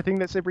 This is the other thing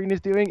that Sabrina's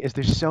doing is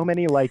there's so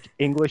many like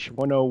English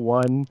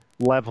 101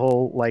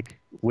 level like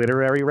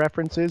literary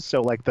references.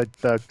 So like the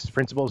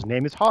principal's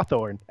name is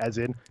Hawthorne, as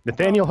in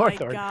Nathaniel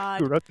Hawthorne,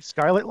 who wrote the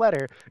Scarlet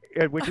Letter,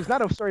 which is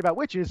not a story about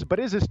witches, but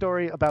is a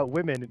story about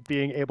women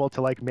being able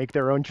to like make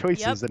their own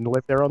choices and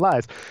live their own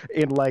lives.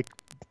 In like,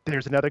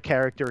 there's another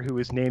character who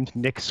is named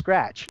Nick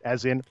Scratch,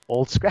 as in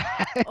Old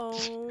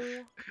Scratch.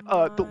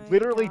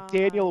 Literally, God.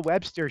 Daniel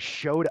Webster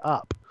showed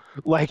up.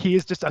 Like he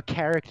is just a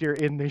character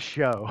in this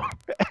show.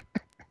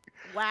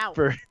 Wow.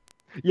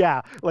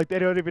 Like they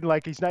don't even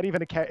like he's not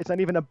even it's not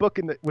even a book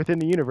within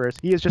the universe.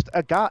 He is just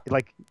a guy.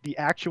 Like the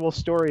actual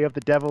story of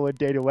the devil and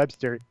Daniel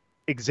Webster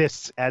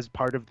exists as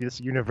part of this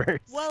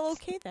universe. Well,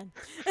 okay then.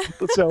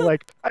 So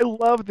like I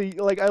love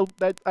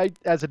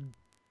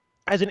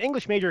as an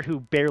English major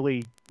who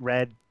barely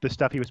read the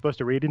stuff he was supposed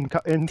to read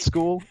in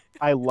school,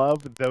 I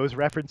love those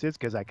references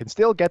because I can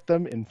still get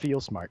them and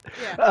feel smart.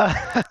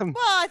 Yeah. Well,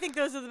 I think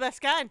those are the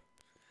best kind.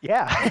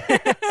 Yeah.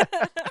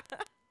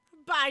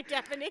 By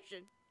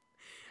definition.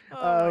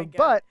 Oh my God.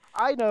 But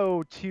I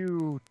know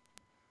two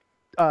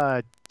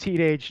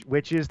teenage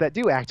witches that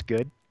do act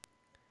good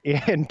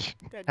and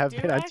have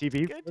been on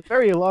TV for a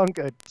very long.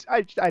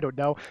 I don't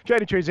know. Trying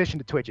to transition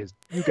to Twitches.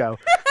 You go.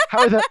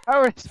 How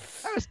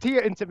is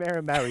Tia and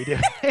Tamara Mowry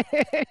doing?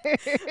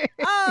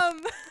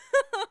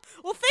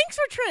 Well, thanks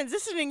for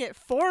transitioning it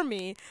for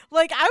me.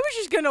 Like I was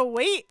just gonna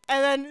wait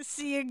and then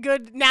see a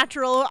good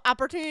natural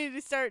opportunity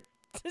to start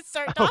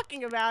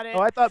talking about it.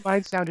 Oh, I thought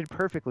mine sounded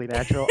perfectly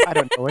natural. I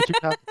don't know what you're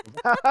talking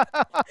about.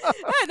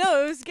 Yeah,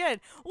 no, it was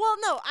good. Well,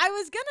 no, I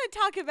was gonna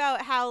talk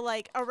about how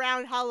like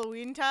around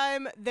Halloween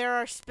time there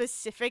are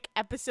specific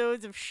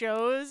episodes of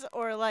shows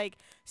or like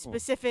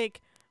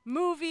specific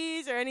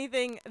movies or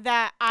anything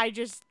that I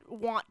just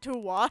want to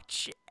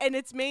watch, and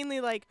it's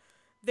mainly like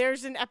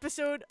there's an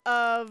episode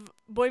of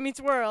Boy Meets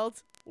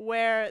World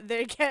where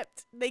they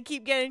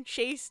keep getting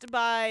chased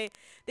by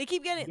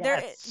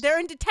they're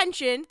in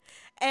detention,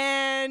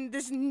 and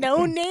this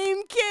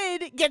no-name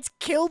kid gets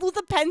killed with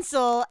a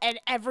pencil, and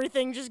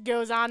everything just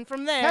goes on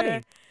from there.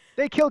 Kenny.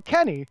 They kill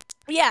Kenny.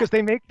 Yeah. Because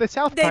they make the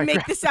South Park They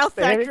make the South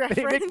Park reference.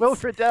 They make Will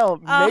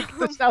Friedle make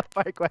the South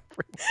Park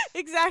reference.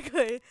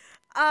 Exactly.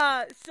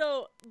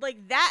 So,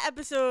 like, that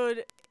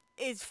episode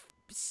is,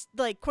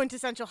 like,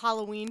 quintessential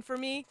Halloween for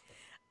me.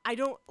 I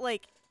don't,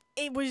 like,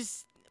 it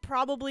was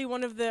probably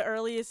one of the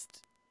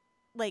earliest,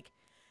 like,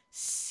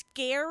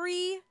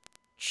 scary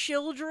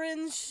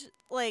children's,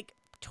 like,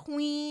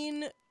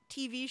 tween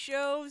TV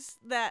shows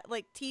that,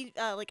 like,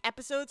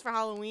 episodes for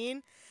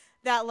Halloween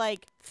that,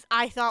 like,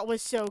 I thought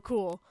was so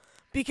cool.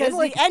 Because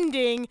like, the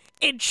ending,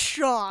 it's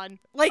Sean.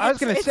 Like I was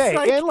gonna say,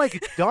 like, and like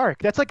it's dark.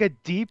 That's like a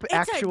deep,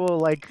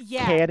 actual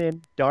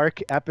canon dark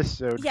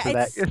episode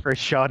for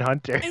Sean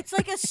Hunter. It's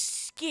like a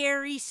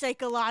scary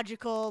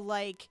psychological,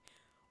 like,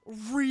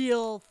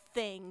 real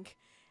thing,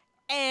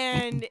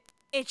 and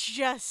it's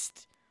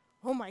just,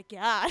 oh my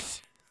God,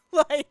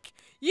 like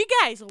you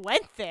guys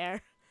went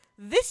there.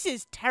 This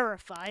is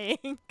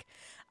terrifying.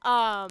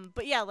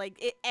 But yeah,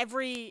 like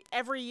every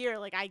year,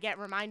 like I get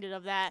reminded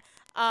of that.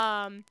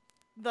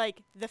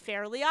 Like the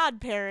Fairly Odd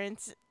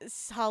Parents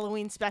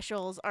Halloween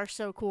specials are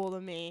so cool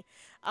to me.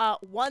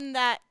 One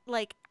that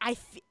like and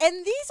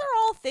these are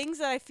all things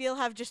that I feel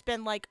have just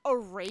been like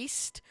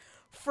erased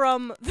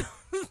from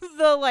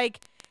the like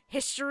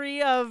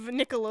history of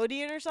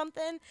Nickelodeon or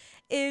something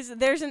is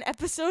there's an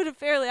episode of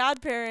Fairly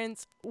Odd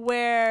Parents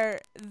where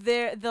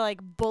they're like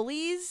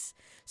bullies.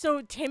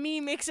 So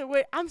Timmy makes a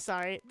wish. I'm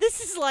sorry. This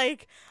is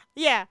like,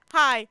 yeah,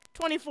 hi,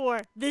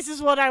 24. This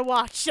is what I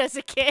watched as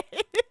a kid.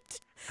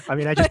 I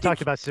mean, I just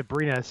talked about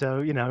Sabrina,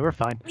 so we're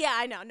fine. Yeah,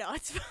 I know. No,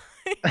 it's fine.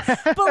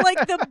 But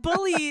like the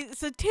bully,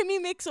 so Timmy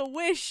makes a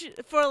wish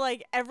for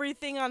like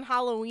everything on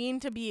Halloween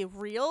to be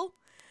real.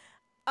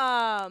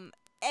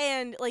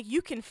 And like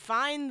you can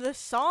find the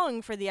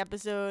song for the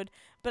episode,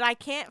 but I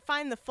can't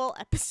find the full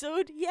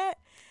episode yet.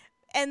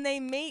 And they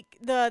make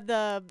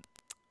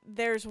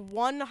there's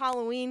one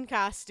Halloween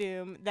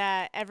costume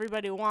that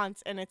everybody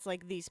wants, and it's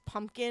like these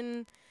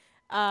pumpkin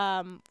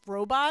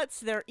robots.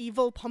 They're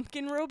evil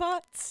pumpkin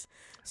robots.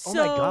 Oh So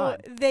my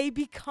God. they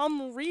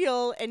become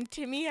real, and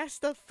Timmy has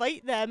to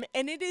fight them,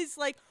 and it is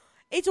like,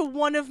 it's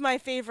one of my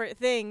favorite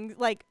things,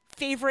 like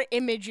favorite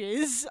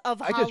images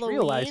of I Halloween. just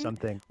realized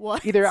something.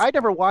 What? Either I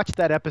never watched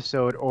that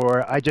episode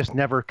or I just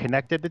never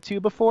connected the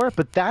two before,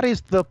 but that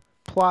is the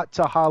plot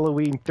to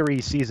Halloween 3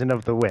 Season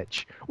of the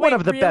Witch. One Wait,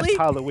 of the best really?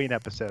 Halloween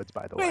episodes,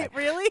 by the way. Wait,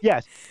 really?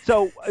 Yes.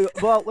 So,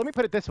 well, let me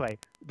put it this way.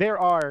 There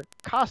are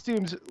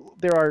costumes,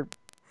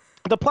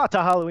 the plot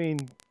to Halloween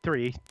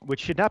 3, which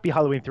should not be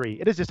Halloween 3.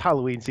 It is just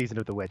Halloween Season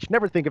of the Witch.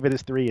 Never think of it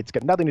as 3. It's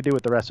got nothing to do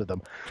with the rest of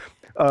them.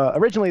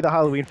 Originally, the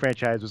Halloween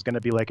franchise was going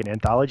to be like an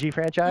anthology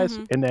franchise,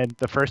 and then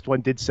the first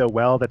one did so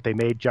well that they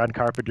made John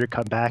Carpenter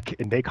come back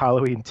and make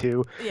Halloween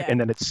 2, Yeah. and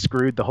then it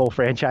screwed the whole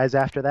franchise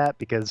after that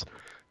because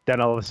then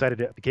all of a sudden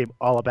it became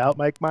all about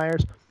Mike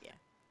Myers. Yeah.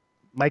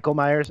 Michael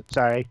Myers,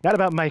 sorry, not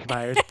about Mike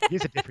Myers.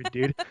 He's a different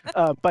dude.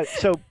 But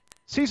so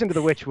Season of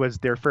the Witch was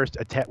their first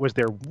attempt, was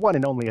their one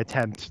and only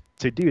attempt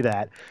to do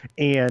that,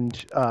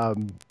 and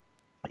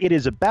it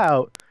is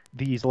about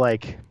these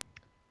like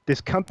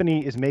this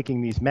company is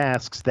making these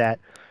masks that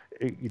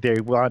they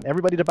want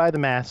everybody to buy the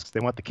masks. They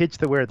want the kids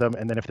to wear them,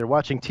 and then if they're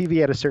watching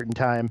TV at a certain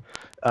time,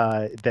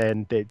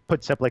 then it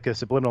puts up like a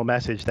subliminal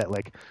message that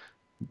like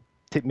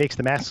makes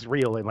the masks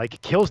real and like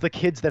kills the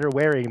kids that are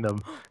wearing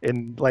them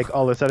and like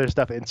all this other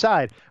stuff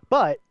inside.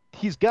 But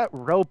he's got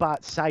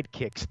robot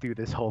sidekicks through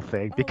this whole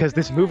thing because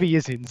this God. movie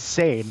is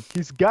insane.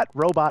 He's got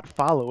robot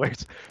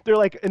followers. They're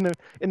like in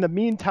the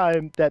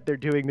meantime that they're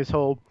doing this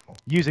whole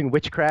using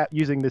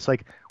this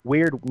like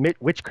weird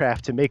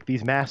witchcraft to make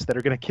these masks that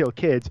are going to kill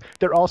kids.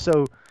 They're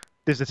also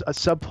there's a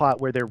subplot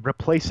where they're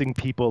replacing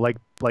people like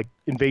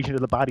Invasion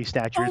of the Body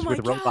Snatchers Oh my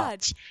with God.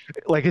 robots.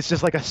 Like it's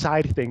just like a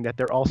side thing that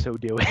they're also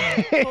doing.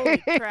 Holy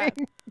crap.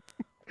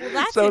 Well,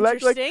 that's so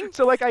interesting.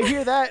 like I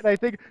hear that and I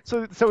think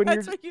so when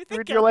That's what you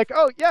think you're of. like,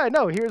 oh yeah,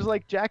 no, here's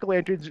like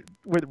jack-o'-lanterns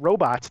with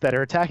robots that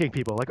are attacking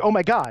people. Like, oh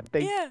my God,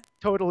 they Yeah.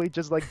 totally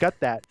just like got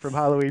that from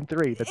Halloween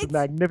 3. That's It's-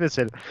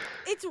 magnificent.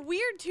 It's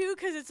weird too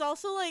because it's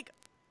also like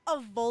a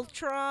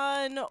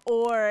Voltron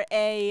or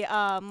a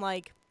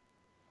like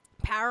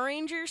Power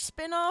Rangers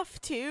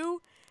spin-off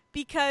too,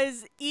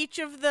 because each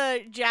of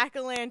the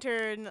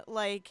jack-o'-lantern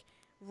like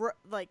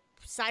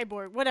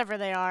cyborg, whatever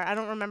they are, I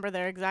don't remember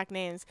their exact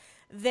names,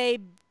 they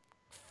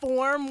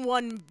form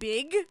one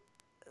big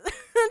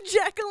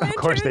jack-o'-lantern. Of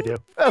course they do.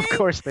 Of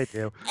course they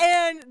do.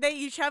 And they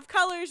each have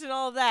colors and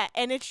all of that,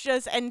 and it's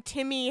just, and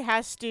Timmy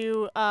has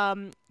to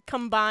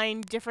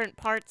combine different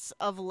parts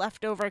of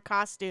leftover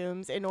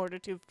costumes in order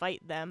to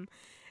fight them.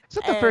 Is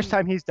that the first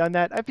time he's done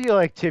that? I feel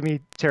like Timmy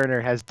Turner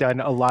has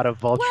done a lot of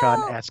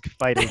Voltron-esque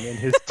fighting in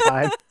his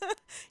time.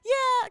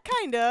 Yeah,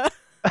 kinda.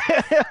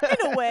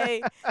 In a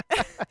way.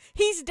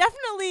 He's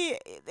definitely,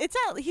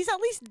 he's at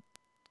least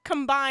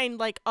combined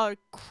like a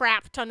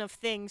crap ton of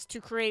things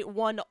to create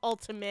one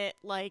ultimate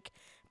like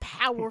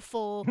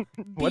powerful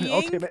One being.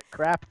 ultimate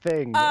crap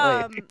thing.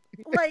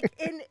 Like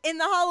in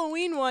the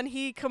Halloween one,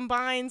 he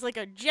combines like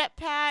a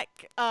jetpack,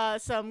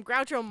 some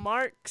Groucho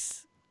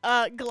Marx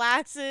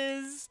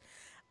glasses.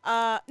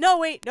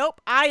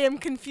 Nope. I am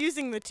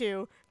confusing the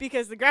two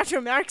because the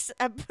Groucho Marx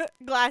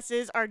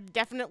glasses are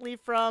definitely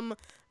from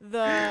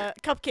the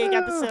Cupcake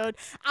episode.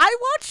 I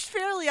watched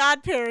Fairly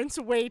Odd Parents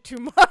way too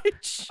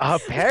much.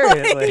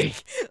 Apparently.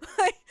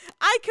 like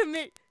I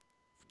commit.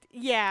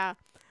 Yeah,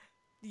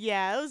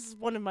 it was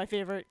one of my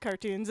favorite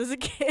cartoons as a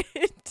kid.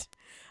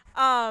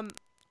 But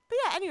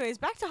yeah. Anyways,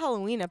 back to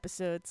Halloween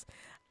episodes.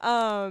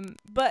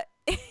 But.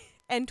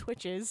 And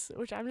Twitches,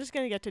 which I'm just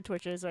going to get to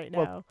Twitches right now.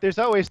 Well, there's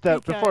always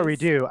before we because-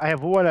 do, I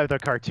have one other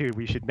cartoon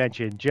we should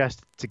mention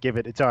just to give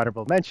it its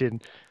honorable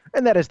mention,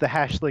 and that is the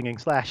Hash-Slinging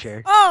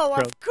Slasher. Oh,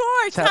 from of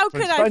course! from How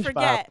could I SpongeBob.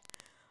 forget?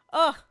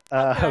 Oh,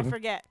 how could I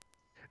forget?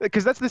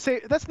 Because that's the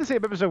same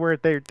episode where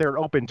they're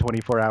open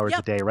 24 hours a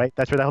Yep. day, right?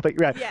 That's where the whole thing,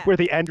 right? Yeah. Where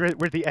the end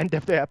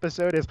of the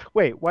episode is,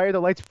 wait, why are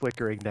the lights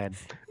flickering then?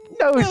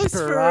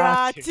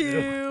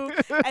 Nosferatu.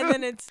 Nosferatu. And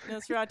then it's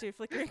Nosferatu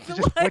flickering the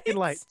Just flicking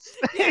lights.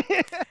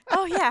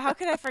 Oh, yeah, how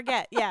could I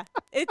forget? Yeah,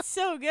 it's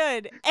so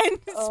good. And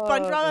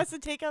SpongeBob has to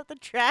take out the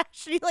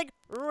trash. He, like,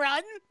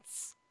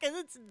 runs because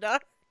it's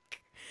dark.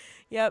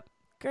 Yep,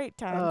 great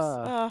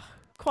times.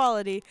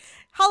 Quality.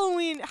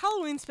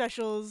 Halloween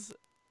specials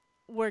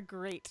were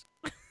great.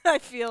 I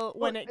feel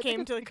when Well, it I think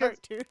came it's to the because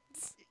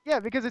cartoons. yeah,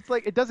 because it's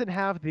like it doesn't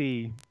have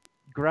the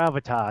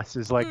gravitas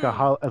as like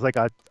Mm, as like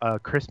a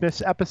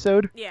Christmas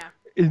episode. yeah.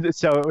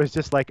 So it was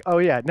just like, oh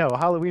yeah, no,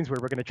 Halloween's where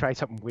we're gonna try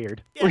something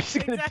weird. We're Yeah, just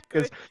gonna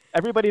exactly. because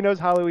everybody knows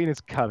Halloween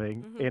is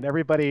coming, Hmm. and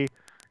everybody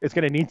is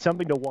gonna need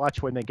something to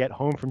watch when they get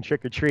home from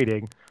trick or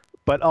treating,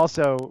 but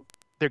also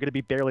they're gonna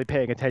be barely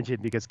paying attention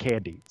because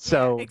candy. Yeah,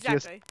 So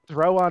just exactly.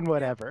 throw on Yeah.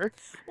 whatever.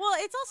 Well,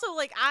 it's also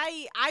like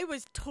I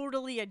was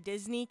totally a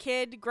Disney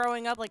kid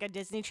growing up, like a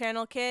Disney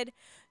Channel kid.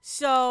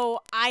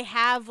 So I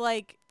have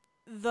like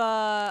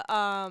the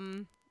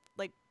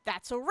like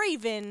That's a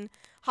Raven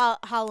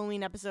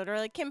Halloween episode, or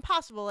like Kim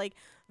Possible, like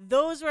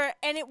those were,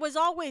 and it was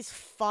always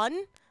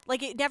fun.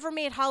 Like it never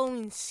made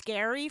Halloween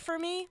scary for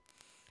me.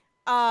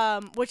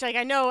 Which like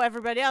I know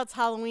everybody else,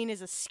 Halloween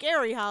is a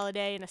scary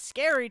holiday and a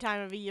scary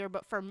time of the year,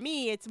 but for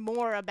me it's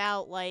more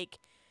about like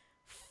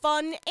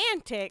fun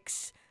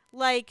antics.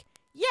 Like,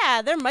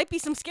 yeah, there might be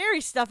some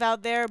scary stuff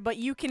out there, but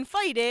you can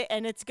fight it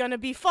and it's gonna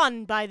be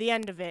fun by the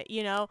end of it,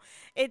 you know?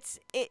 It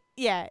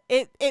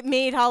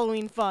made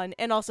Halloween fun,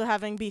 and also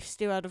having beef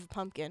stew out of a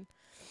pumpkin.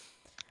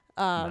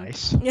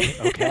 Nice.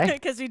 Okay.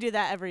 Because we do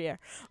that every year.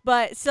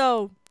 But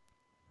so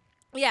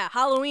yeah,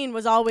 Halloween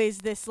was always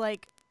this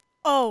like,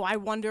 oh, I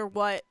wonder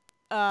what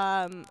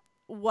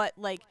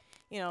like,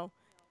 you know,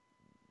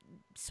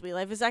 Sweet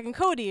Life of Zack and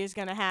Cody is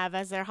gonna have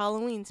as their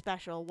Halloween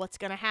special. What's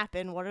gonna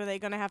happen? What are they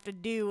gonna have to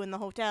do in the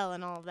hotel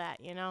and all of that?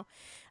 You know,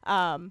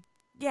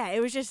 yeah, it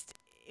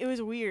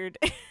was weird.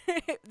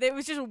 It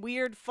was just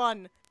weird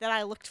fun that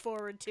I looked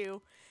forward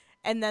to,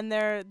 and then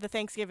the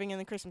Thanksgiving and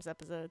the Christmas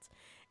episodes.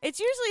 It's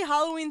usually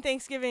Halloween,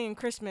 Thanksgiving, and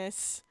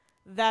Christmas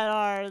that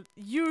are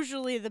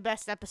usually the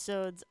best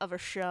episodes of a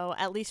show,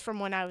 at least from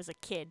when I was a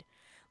kid.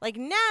 Like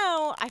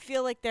now, I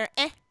feel like they're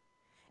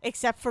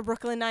except for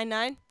Brooklyn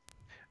Nine-Nine.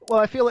 Well,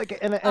 I feel like,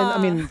 and I Uh,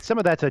 mean, some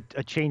of that's a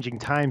changing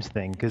times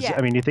thing because yeah,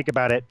 I mean, you think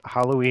about it,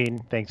 Halloween,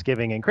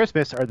 Thanksgiving, and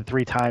Christmas are the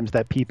three times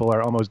that people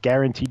are almost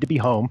guaranteed to be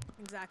home,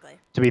 exactly.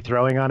 to be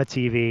throwing on a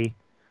TV,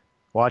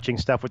 watching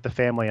stuff with the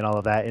family, and all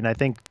of that. And I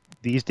think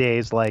these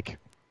days, like,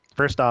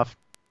 first off,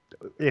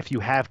 if you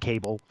have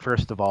cable,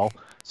 first of all,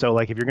 so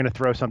like if you're gonna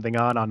throw something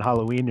on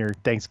Halloween or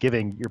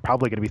Thanksgiving, you're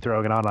probably gonna be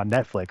throwing it on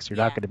Netflix. You're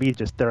not Yeah, gonna be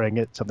just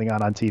throwing something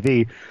on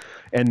TV,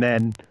 and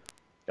then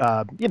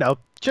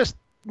just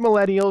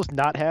millennials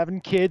not having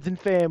kids and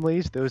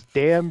families, those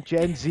damn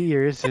Gen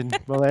Zers and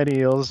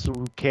millennials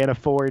who can't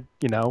afford,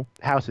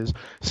 houses.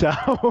 So,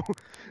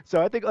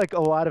 so I think like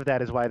a lot of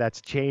that is why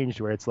that's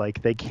changed, where it's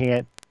like they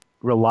can't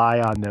rely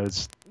on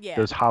yeah,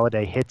 those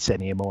holiday hits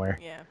anymore.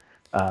 yeah.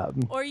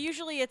 Um, Or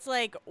usually it's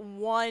like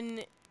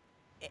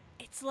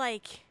it's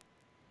like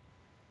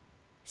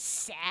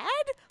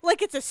sad?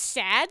 Like it's a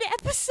sad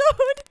episode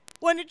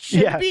when it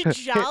should yeah. be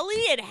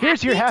jolly and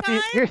Here's your happy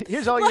happy. time?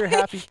 Here's all your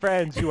happy Like,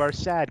 friends who are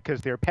sad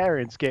because their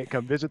parents can't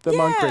come visit them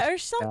on yeah, Christmas. or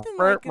something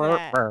Now. like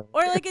that.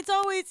 Or like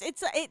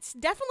it's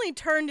definitely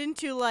turned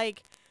into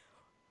like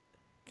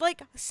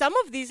some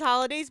of these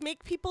holidays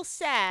make people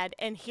sad,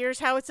 and here's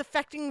how it's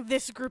affecting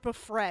this group of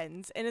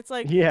friends. And it's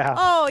like, Yeah.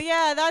 oh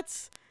yeah,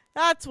 that's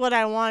what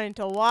I wanted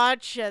to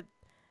watch at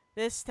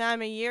this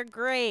time of year.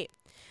 Great.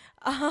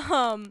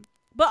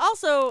 But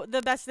also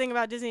the best thing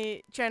about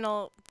Disney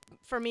Channel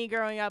for me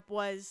growing up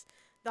was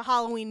the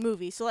Halloween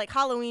movies. So like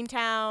Halloween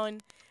Town,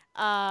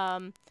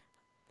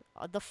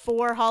 the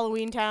four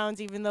Halloween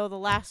Towns, even though the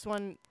last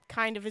one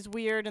kind of is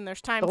weird and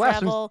there's time The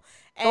last one's travel.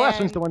 The last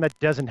one's And the one that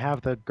doesn't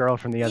have the girl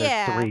from the other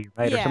yeah, three,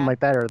 right, or yeah, something like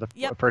that, or the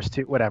yep, first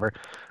two, whatever.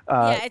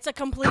 Uh, yeah. It's a Quince,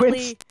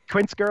 completely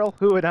Quince girl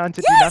who went on to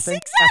do yes, nothing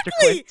after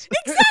exactly, Quince.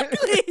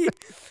 exactly.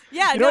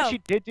 Yeah, You know what no. she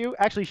did do?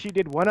 Actually, she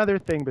did one other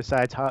thing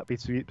besides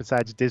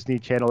Disney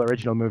Channel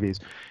original movies.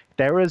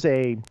 There was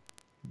a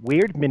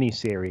weird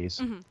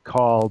miniseries Mhm.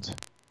 called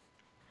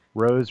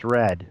Rose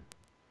Red.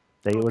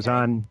 It was Okay.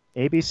 on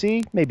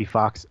ABC, maybe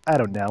Fox. I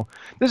don't know.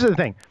 This is the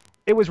thing.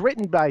 It was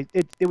written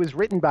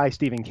by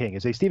Stephen King.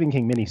 It's a Stephen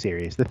King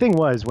miniseries. The thing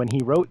was when he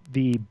wrote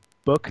the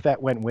book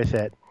that went with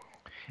it,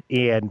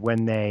 and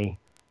when the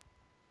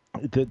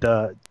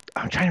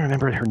I'm trying to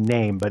remember her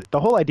name, but the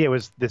whole idea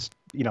was this,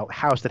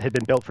 house that had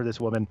been built for this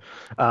woman,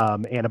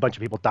 and a bunch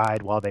of people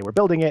died while they were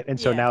building it, and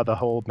so Yeah. now the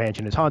whole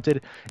mansion is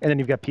haunted. And then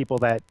you've got people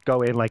that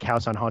go in like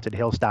House on Haunted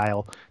Hill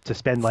style to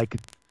spend like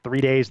 3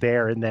 days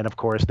there, and then of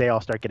course they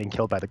all start getting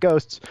killed by the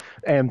ghosts.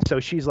 And so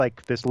she's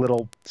like this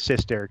little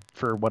sister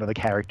for one of the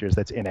characters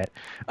that's in it.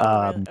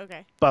 Oh, really?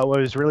 Okay. But what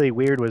was really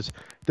weird was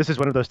this is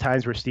one of those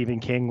times where Stephen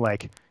King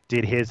like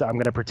did his I'm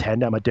gonna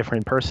pretend I'm a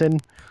different person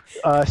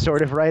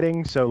sort of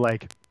writing. So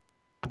like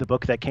the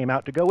book that came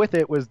out to go with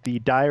it was the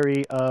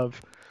Diary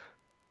of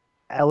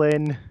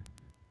Ellen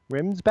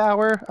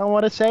Rimsbauer, I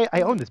want to say.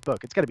 I own this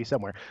book. It's got to be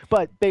somewhere.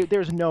 But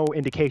there's no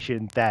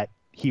indication that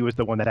he was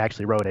the one that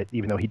actually wrote it,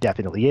 even though he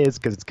definitely is,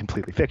 because it's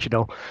completely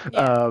fictional.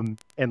 Yeah.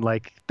 And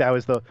like that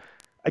was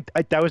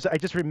I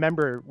just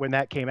remember when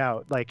that came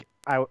out, like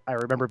I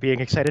remember being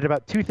excited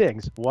about two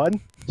things. One,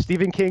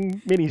 Stephen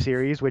King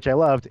miniseries, which I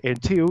loved,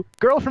 and two,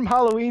 Girl from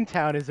Halloween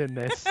Town is in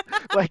this.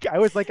 Like I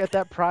was like at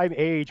that prime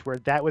age where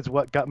that was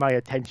what got my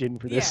attention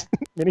for this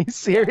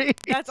miniseries.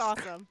 That's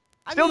awesome.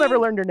 Still never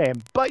learned her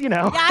name, but you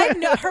know. Yeah,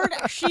 I've heard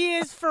she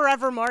is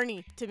forever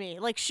Marnie to me.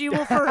 Like she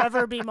will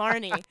forever be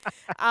Marnie.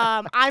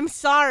 I'm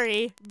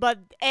sorry,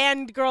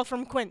 and Girl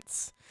from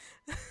Quince,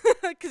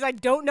 because I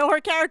don't know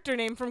her character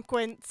name from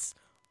Quince,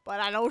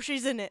 but I know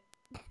she's in it.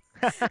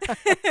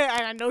 And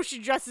I know she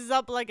dresses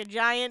up like a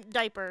giant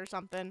diaper or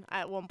something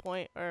at one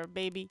point, or a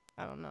baby.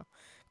 I don't know.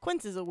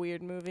 Quince is a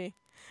weird movie.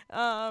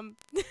 That's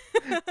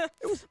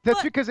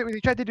because they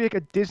tried to do like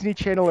a Disney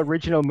Channel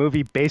original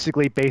movie,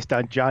 basically based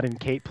on John and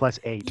Kate plus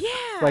 8. Yeah,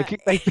 like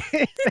it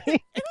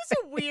was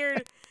a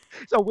weird.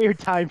 It's a weird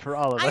time for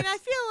all of us. And I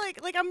feel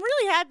like I'm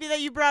really happy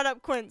that you brought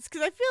up Quince,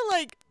 because I feel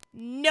like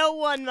no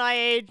one my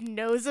age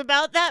knows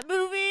about that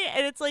movie,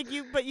 and it's like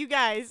you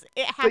guys,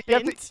 it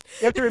happened.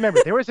 You have to remember,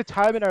 there was a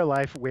time in our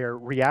life where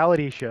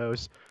reality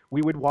shows,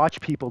 we would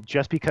watch people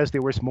just because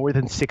there was more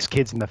than 6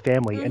 kids in the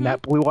family, and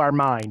that blew our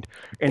mind.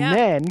 And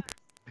then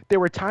there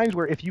were times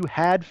where if you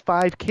had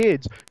 5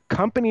 kids,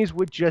 companies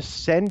would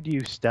just send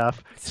you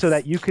stuff so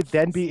that you could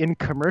then be in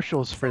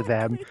commercials for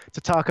them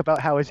to talk about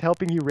how it's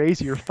helping you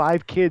raise your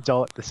 5 kids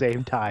all at the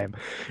same time.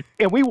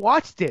 And we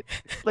watched it.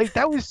 Like,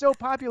 that was so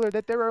popular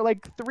that there are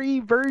like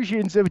 3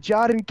 versions of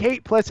John and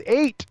Kate plus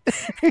 8.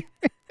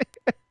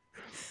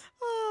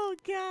 Oh,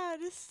 God,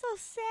 it's so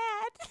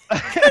sad.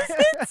 'Cause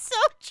it's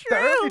so true.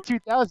 The early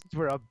 2000s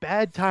were a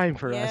bad time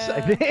for us, I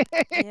think.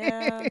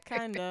 Yeah,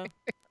 kind of.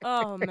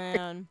 Oh,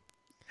 man.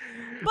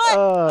 But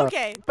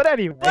okay. But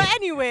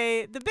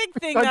anyway, the big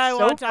thing that I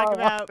want to talk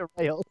about.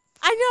 I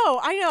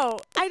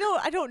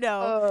don't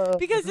know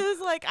because it was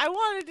like I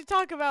wanted to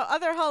talk about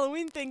other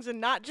Halloween things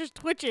and not just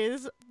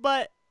Twitches,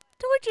 but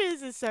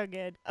Twitches is so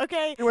good.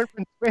 Okay. We went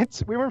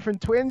from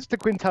twins to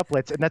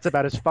quintuplets, and that's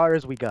about as far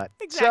as we got.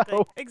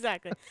 Exactly.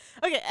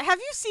 Okay. Have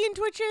you seen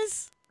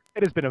Twitches?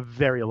 It has been a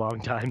very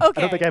long time.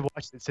 Okay. I don't think I've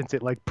watched it since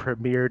it like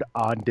premiered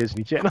on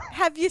Disney Channel.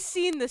 Have you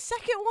seen the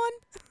second one?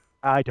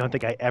 I don't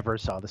think I ever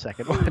saw the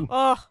second one.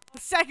 Oh, the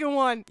second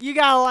one. You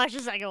gotta watch the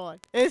second one.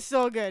 It's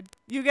so good.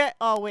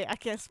 Oh, wait, I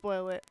can't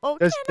spoil it. Oh,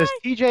 does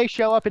TJ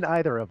show up in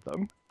either of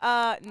them?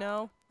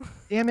 No.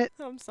 Damn it.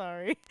 I'm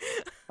sorry.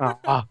 I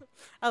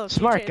love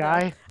smart TJ,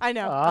 guy. though. I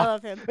know. I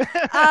love him.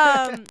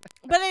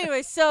 But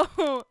anyway, so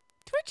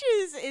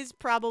Twitches is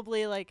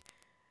probably like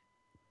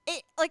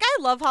I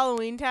love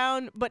Halloween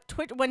Town, but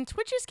when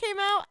Twitches came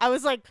out, I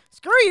was like,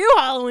 screw you,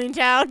 Halloween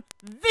Town.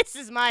 This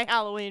is my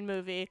Halloween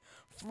movie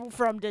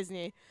from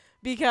Disney,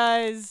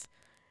 because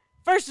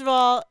first of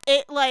all,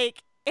 it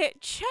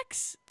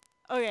checks.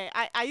 Okay,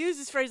 I use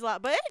this phrase a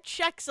lot, but it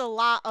checks a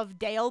lot of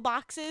Dale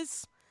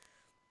boxes,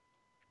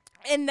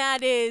 and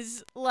that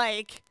is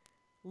like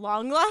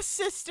long lost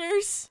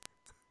sisters,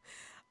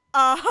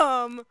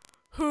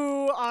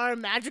 who are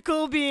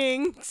magical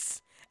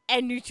beings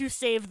and need to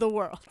save the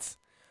world.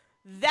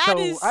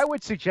 I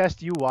would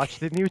suggest you watch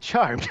the new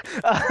Charmed.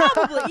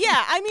 Probably,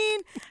 yeah. I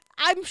mean,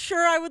 I'm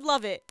sure I would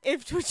love it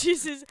if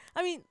Twitches is.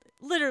 I mean,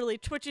 literally,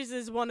 Twitches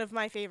is one of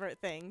my favorite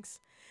things.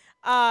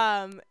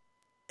 And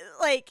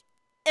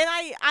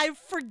I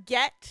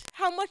forget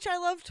how much I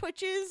love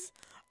Twitches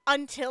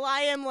until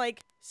I am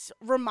like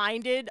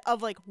reminded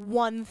of like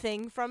one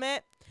thing from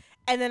it,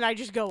 and then I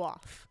just go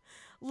off.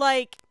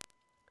 Like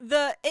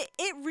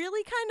it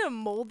really kind of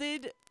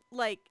molded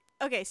like.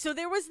 Okay, so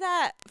there was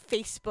that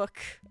Facebook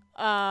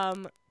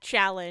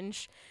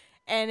challenge,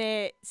 and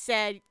it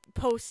said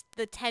post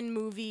the 10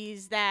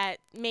 movies that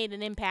made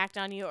an impact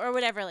on you or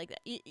whatever like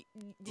that. Did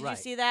you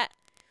see that?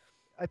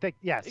 I think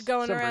yes.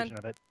 Going some around. version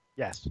of it.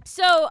 Yes.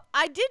 So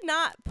I did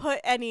not put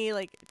any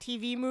like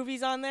TV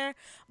movies on there,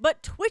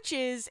 but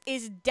Twitches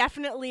is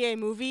definitely a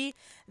movie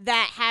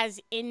that has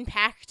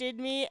impacted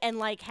me and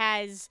like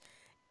has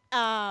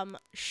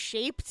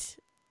shaped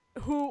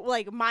who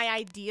like my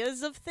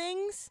ideas of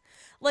things.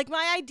 Like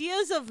my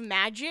ideas of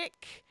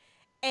magic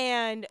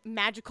and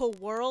magical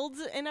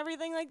worlds and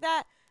everything like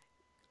that,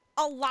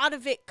 a lot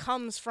of it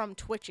comes from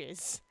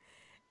Twitches.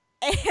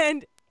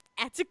 And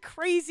that's a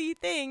crazy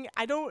thing.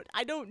 I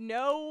don't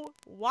know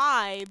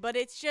why, but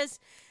it's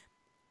just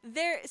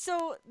there.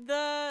 So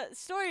the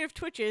story of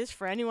Twitches,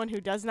 for anyone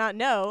who does not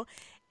know,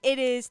 it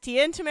is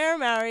Tia and Tamara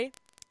Mowry.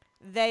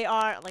 They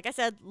are, like I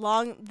said,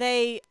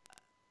 they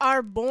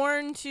are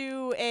born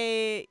to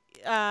a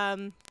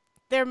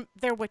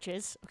they're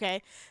witches,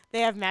 okay?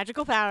 They have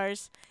magical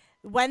powers.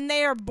 When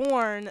they are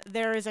born,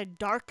 there is a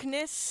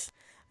darkness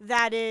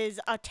that is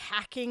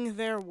attacking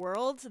their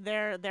world,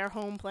 their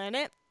home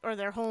planet or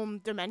their home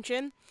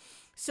dimension.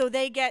 So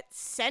they get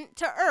sent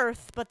to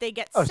Earth, but they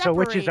get separated. So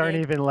witches aren't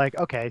even like,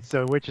 okay,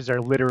 so witches are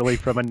literally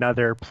from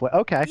another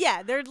okay.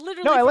 Yeah, they're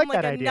literally I from like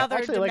like that another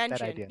idea. dimension. Like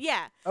that idea.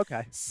 Yeah.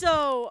 Okay.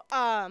 So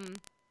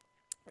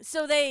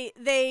so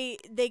they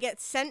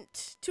get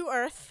sent to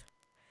Earth,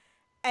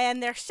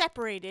 and they're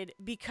separated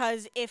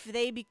because if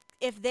they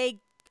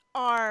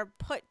are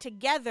put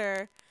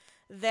together,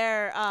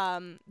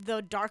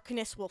 the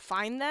darkness will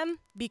find them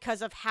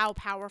because of how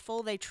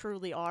powerful they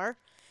truly are.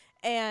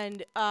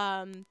 And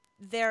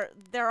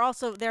they're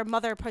also, their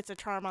mother puts a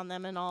charm on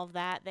them and all of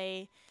that.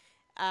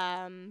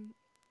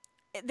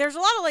 There's a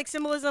lot of like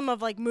symbolism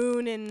of like the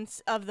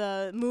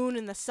moon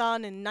and the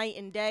sun and night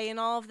and day and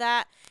all of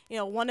that. You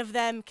know, one of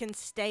them can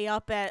stay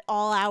up at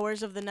all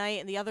hours of the night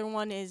and the other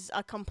one is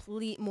a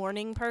complete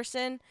morning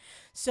person.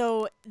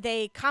 So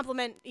they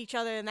complement each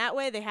other in that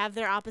way. They have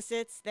their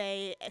opposites.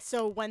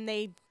 So when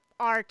they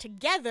are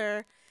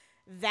together,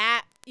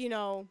 that, you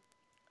know,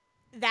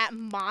 that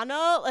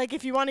mana, like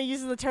if you want to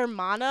use the term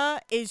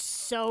mana, is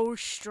so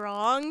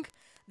strong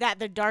that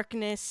the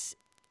darkness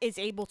is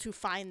able to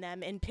find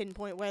them and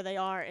pinpoint where they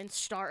are and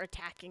start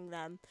attacking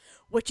them,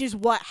 which is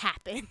what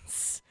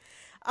happens.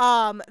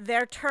 I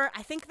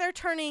think they're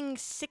turning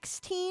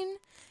 16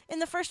 in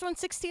the first one,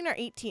 16 or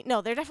 18. No,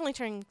 they're definitely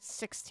turning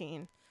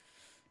 16.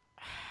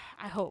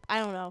 I hope. I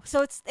don't know.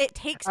 So it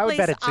takes place I would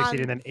bet it's 16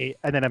 and then 8,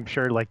 and then I'm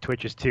sure like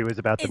Twitch's 2 is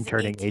about them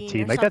turning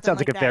 18. Like that sounds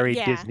like a very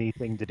Disney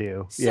thing to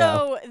do.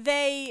 So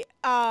they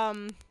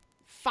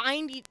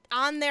find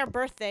on their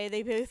birthday,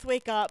 they both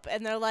wake up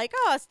and they're like,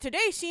 oh,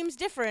 today seems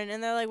different.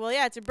 And they're like, well,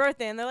 yeah, it's a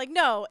birthday. And they're like,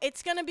 no,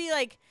 it's going to be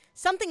like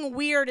something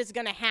weird is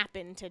going to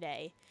happen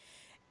today.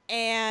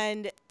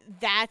 And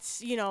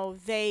that's, you know,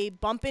 they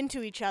bump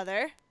into each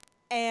other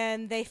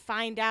and they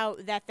find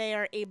out that they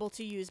are able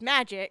to use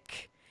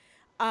magic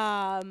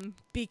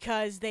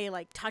because they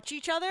like touch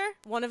each other.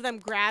 One of them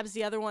grabs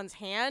the other one's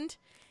hand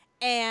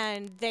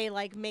and they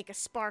like make a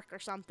spark or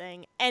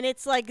something. And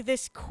it's like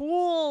this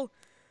cool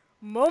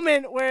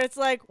moment where it's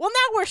like, well,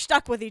 now we're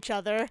stuck with each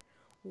other.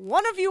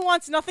 One of you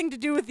wants nothing to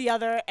do with the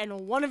other,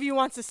 and one of you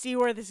wants to see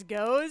where this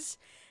goes.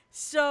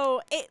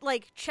 So it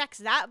like checks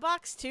that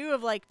box too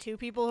of like two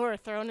people who are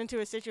thrown into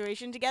a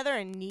situation together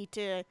and need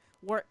to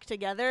work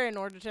together in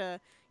order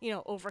to, you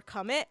know,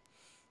 overcome it.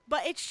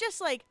 But it's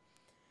just like,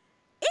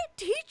 it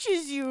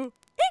teaches you,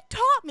 it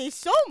taught me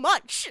so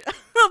much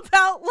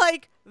about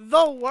like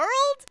the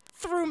world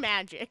through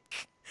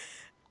magic.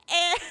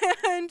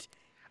 And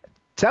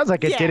sounds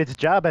like it did its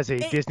job as a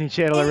Disney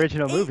Channel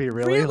original movie,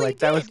 really. Like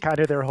that was kind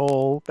of their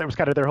whole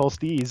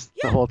steez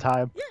the whole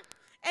time. Yeah.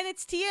 And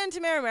it's Tia and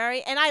Tamara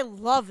Mari, and I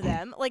love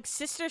them. Like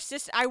Sister.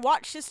 I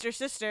watched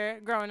Sister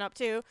growing up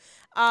too.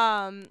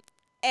 And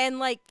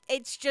like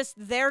it's just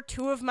they're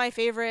two of my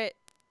favorite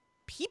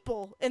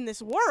people in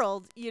this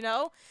world, you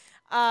know?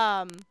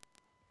 And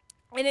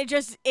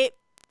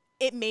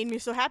it made me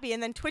so happy.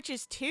 And then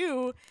Twitches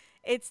too,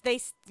 they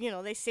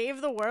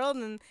save the world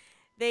and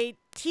they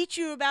teach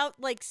you about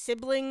like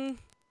sibling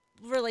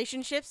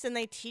relationships and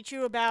they teach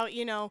you about,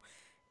 you know,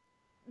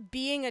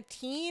 being a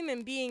team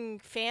and being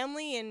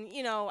family and,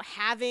 you know,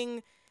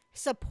 having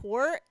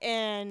support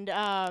and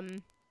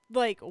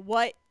like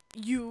what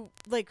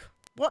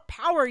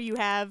power you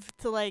have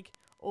to like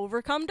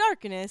overcome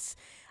darkness.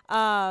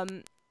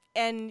 And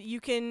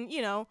you can,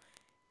 you know,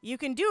 you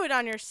can do it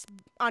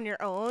on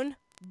your own,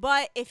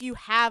 but if you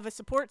have a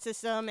support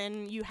system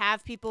and you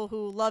have people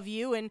who love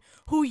you and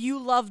who you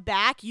love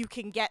back, you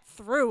can get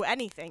through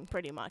anything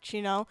pretty much,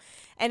 you know?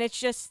 And it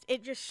just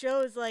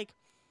shows like,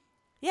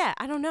 yeah,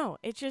 I don't know.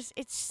 It's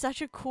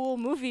such a cool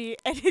movie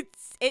and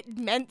it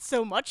meant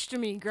so much to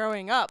me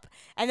growing up.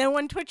 And then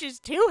when Twitches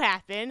 2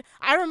 happened,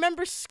 I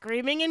remember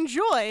screaming in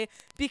joy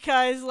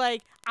because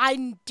like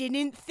I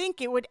didn't think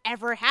it would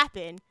ever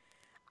happen.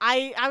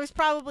 I was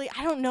probably,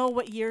 I don't know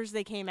what years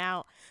they came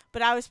out,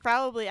 but I was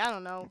probably, I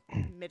don't know,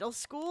 middle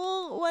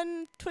school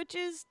when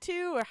Twitches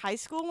 2 or high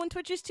school when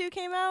Twitches 2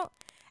 came out.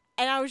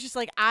 And I was just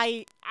like,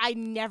 I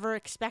never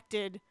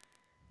expected.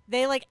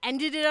 They like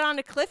ended it on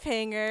a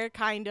cliffhanger,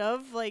 kind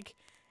of like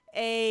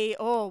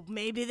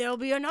maybe there'll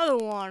be another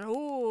one.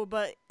 Ooh,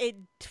 but it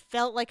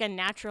felt like a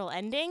natural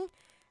ending.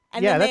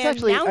 And then they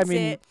announced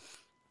it.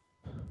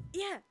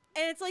 Yeah.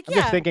 And it's like, I'm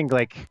just thinking,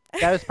 like,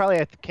 that was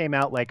probably came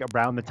out, like,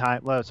 around the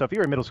time. Well, so if you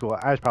were in middle school,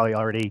 I was probably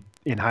already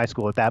in high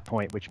school at that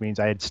point, which means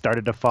I had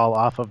started to fall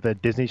off of the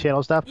Disney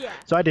Channel stuff. Yeah.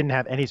 So I didn't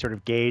have any sort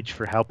of gauge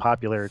for how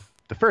popular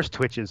the first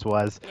Twitches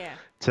was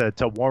to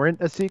warrant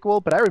a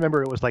sequel. But I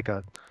remember it was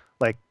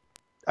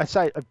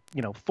aside,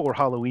 you know, 4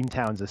 Halloween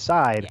Towns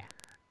aside,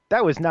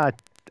 that was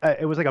not,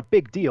 it was like a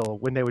big deal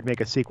when they would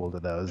make a sequel to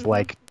those. Mm-hmm.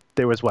 Like,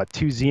 there was, 2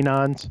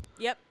 Xenons?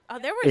 Yep.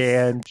 There was...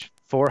 And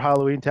 4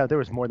 Halloween Towns. There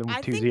was more than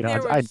 2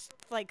 Xenons. There was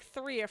like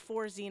 3 or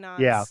 4 Xenons.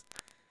 Yeah.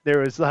 There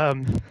was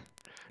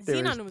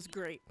Xenon was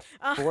great.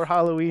 4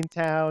 Halloween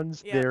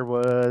Towns. Yeah. There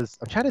was,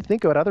 I'm trying to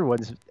think of what other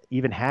ones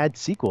even had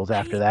sequels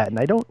after that, and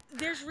I don't,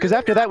 because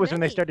after that was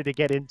when they started to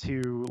get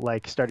into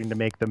like starting to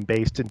make them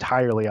based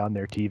entirely on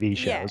their TV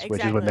shows,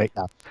 which is when they.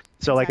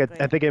 So like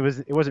I think it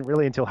wasn't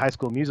really until High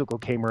School Musical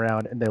came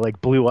around and they like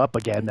blew up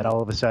again that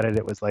all of a sudden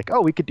it was like, oh,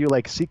 we could do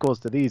like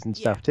sequels to these and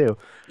stuff too.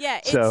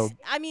 Yeah. So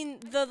I mean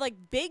the like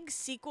big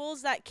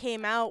sequels that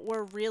came out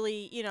were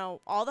really, you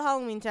know, all the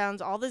Halloween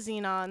Towns, all the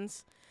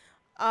Xenons,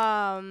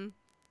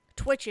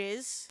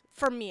 Twitches,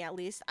 for me at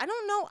least. I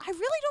don't know. I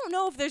really don't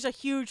know if there's a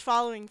huge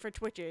following for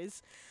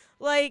Twitches.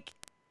 Like,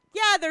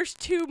 yeah, there's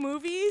 2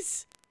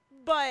 movies,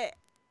 but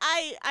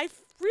I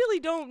really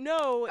don't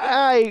know.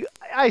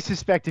 I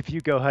suspect if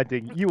you go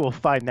hunting, you will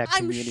find that I'm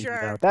community. sure.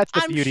 Though. That's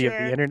the I'm beauty of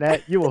sure. the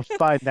internet. You will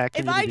find that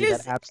If I community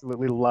just- that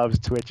absolutely loves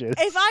Twitches.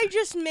 If I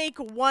just make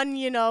one,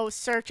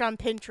 search on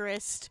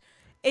Pinterest,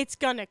 it's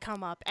gonna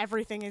come up.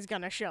 Everything is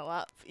gonna show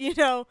up,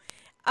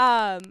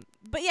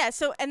 But yeah,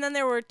 so, and then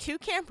there were 2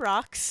 Camp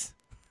Rocks.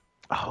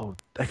 Oh,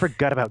 I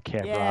forgot about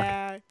Camp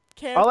Rock.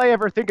 Yeah. All I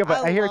ever think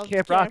about, I hear love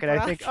Camp Rock, Camp and I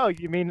Rock. think, oh,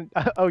 you mean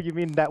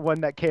that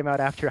one that came out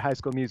after High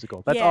School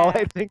Musical? That's all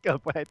Yeah. I think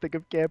of when I think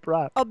of Camp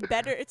Rock.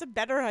 It's a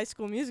better High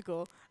School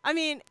Musical. I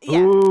mean, yeah.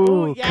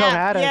 Ooh, yeah, come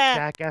at us, yeah,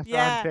 Zac Efron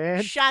yeah.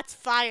 fan. Shots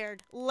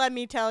fired. Let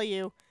me tell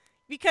you,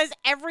 because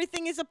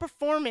everything is a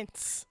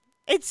performance.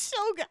 It's so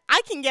good.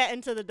 I can get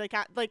into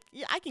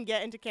I can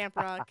get into Camp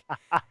Rock.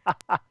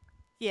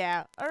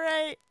 Yeah. All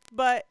right.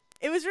 But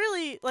it was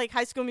really like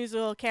High School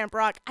Musical, Camp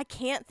Rock. I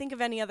can't think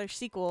of any other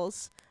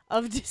sequels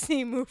of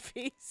Disney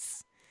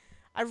movies.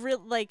 I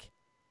really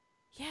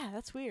yeah,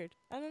 that's weird.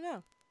 I don't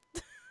know.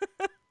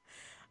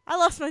 I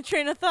lost my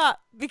train of thought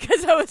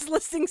because I was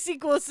listing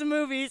sequels to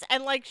movies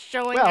and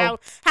showing Well-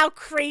 how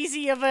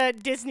crazy of a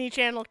Disney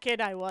Channel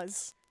kid I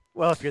was.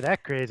 Well, if you're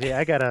that crazy,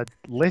 I got a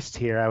list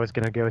here I was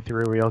going to go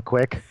through real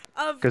quick.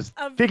 Because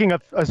Of speaking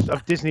of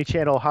Disney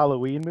Channel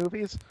Halloween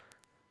movies,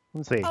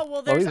 let's see. oh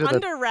well, there's these are the-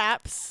 Under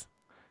Wraps.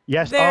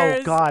 Yes.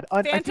 there's Oh God.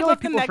 I Phantom feel like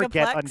of the people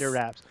forget Megaplex. Under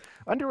Wraps.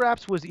 Under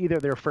Wraps was either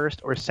their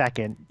first or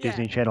second Yeah.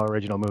 Disney Channel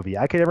original movie.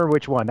 I can never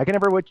which one. I can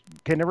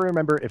never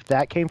remember if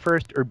that came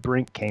first or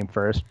Brink came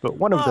first. But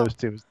one of Oh. those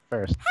two was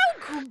first.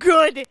 How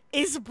good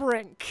is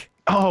Brink?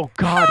 Oh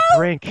God,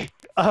 Brink.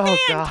 Oh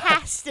God.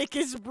 Fantastic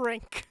is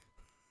Brink.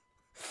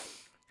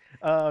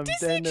 Then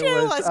Disney there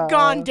Channel was, has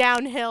gone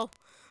downhill.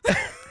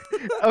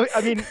 Oh,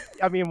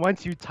 I mean,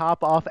 once you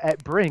top off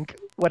at Brink,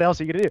 what else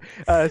are you gonna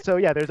do? So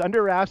yeah, there's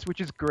Under Wraps, which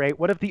is great.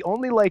 One of the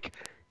only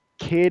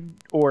kid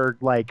or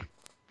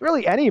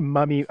really any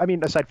mummy. I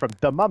mean, aside from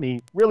The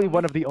Mummy, really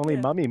one of the only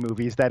Yeah. mummy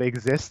movies that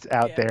exists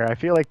out Yeah. there. I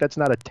feel like that's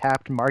not a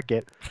tapped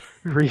market,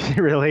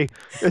 really.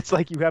 It's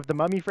like you have the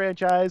Mummy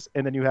franchise,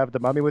 and then you have the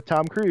Mummy with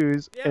Tom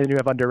Cruise, Yep. and you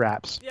have Under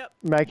Wraps. Yep.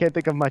 I can't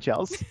think of much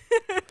else.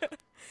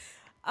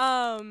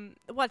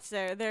 What's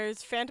there?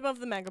 There's Phantom of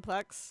the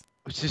Megaplex.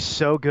 Which is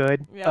so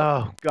good. Yep.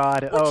 Oh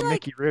God. Which,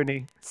 Mickey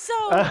Rooney. So,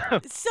 Oh.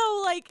 Phantom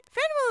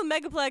of the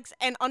Megaplex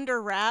and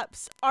Under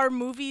Wraps are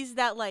movies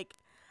that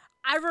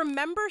I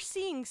remember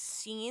seeing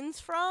scenes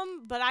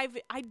from, but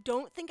I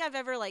don't think I've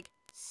ever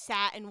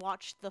sat and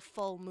watched the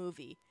full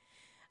movie.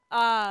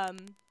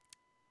 Phantom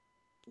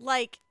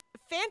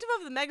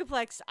of the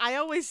Megaplex, I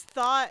always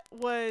thought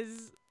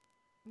was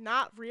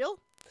not real.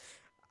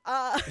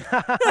 I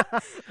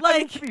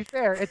mean, to be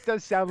fair, it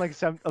does sound like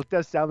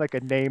a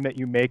name that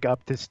you make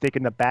up to stick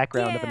in the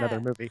background of Yeah.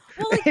 another movie.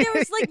 Well, there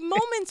was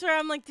moments where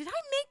I'm like, did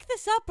I make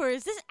this up or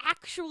is this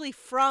actually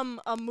from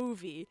a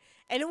movie?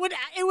 And it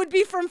would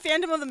be from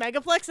Phantom of the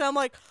Megaplex, and I'm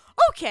like,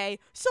 okay,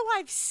 so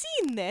I've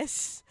seen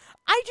this.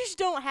 I just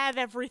don't have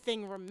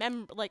everything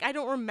I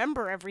don't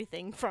remember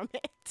everything from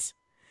it.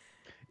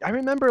 I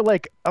remember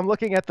I'm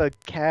looking at the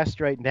cast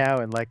right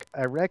now, and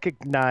I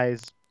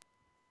recognize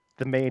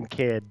the main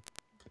kid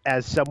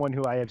as someone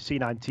who I have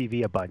seen on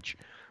TV a bunch,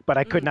 but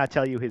I could not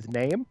tell you his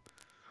name,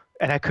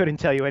 and I couldn't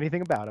tell you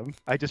anything about him.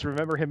 I just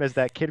remember him as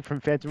that kid from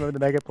Phantom of the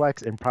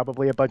Megaplex and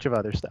probably a bunch of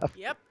other stuff.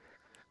 Yep.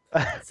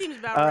 Seems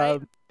about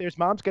right. There's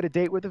Mom's Got a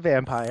Date with a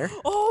Vampire.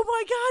 Oh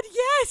my god,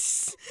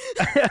 yes!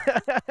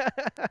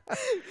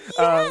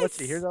 Let's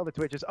see. Here's all the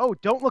Twitches. Oh,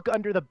 Don't Look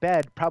Under the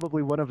Bed.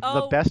 Probably one of the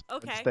Oh, best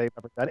okay. ones they've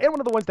ever done, and one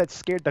of the ones that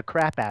scared the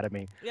crap out of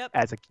me Yep.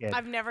 as a kid.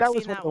 I've never that seen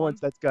was one that of the ones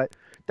that's got.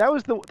 That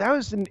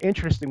was an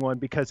interesting one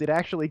because it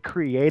actually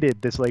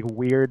created this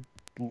weird,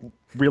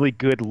 really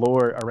good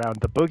lore around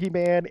the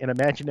boogeyman and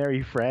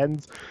imaginary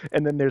friends,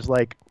 and then there's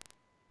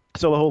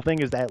so the whole thing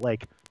is that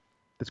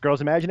this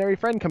girl's imaginary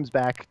friend comes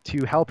back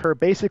to help her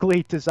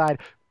basically decide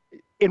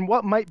in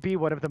what might be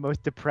one of the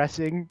most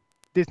depressing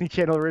Disney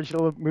Channel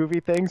original movie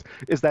things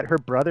is that her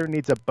brother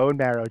needs a bone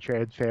marrow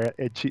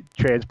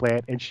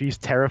transplant and she's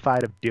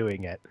terrified of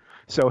doing it.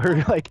 So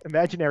her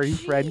imaginary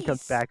friend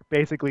comes Jeez. back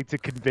basically to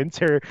convince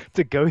her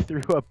to go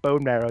through a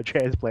bone marrow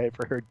transplant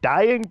for her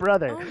dying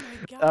brother. Oh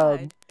my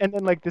god. And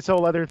then this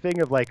whole other thing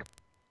of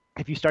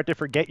if you start to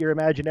forget your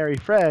imaginary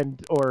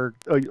friend or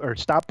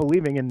stop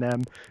believing in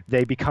them,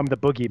 they become the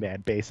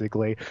boogeyman,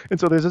 basically. And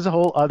so there's this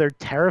whole other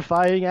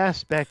terrifying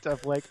aspect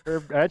of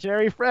her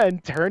imaginary friend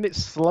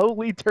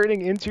slowly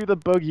turning into the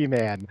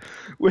boogeyman,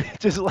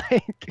 which is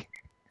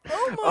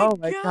Oh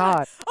my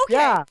god. Okay.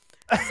 Yeah.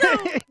 So,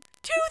 2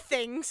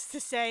 things to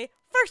say.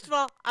 First of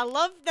all, I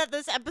love that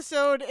this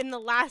episode in the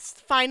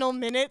last final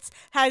minutes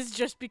has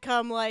just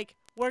become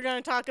we're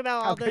going to talk about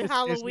all How good the is Disney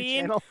Halloween.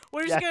 Channel?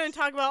 We're just Yes. going to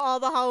talk about all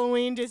the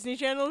Halloween Disney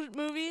Channel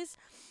movies.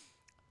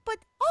 But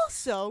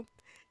also,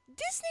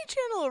 Disney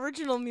Channel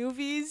original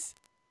movies,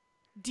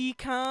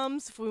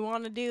 DComs, if we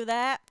want to do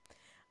that.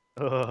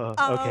 Okay.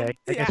 I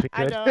Yeah, guess we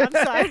I could. know. I'm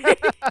sorry.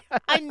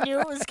 I knew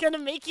it was going to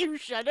make you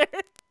shudder.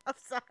 I'm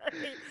sorry.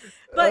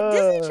 But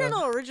Disney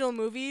Channel original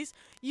movies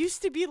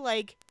used to be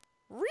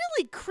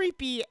really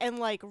creepy and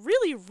like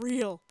really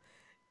real.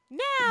 Now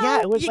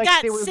Yeah, it was you like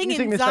got they were using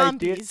singing this idea.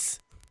 zombies.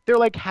 They're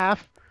like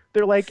half.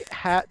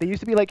 They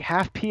used to be like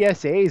half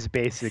PSAs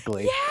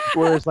basically. Yeah.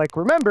 Whereas like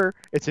remember,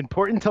 it's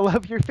important to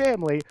love your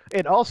family,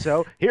 and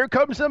also here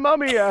comes a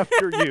mummy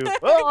after you.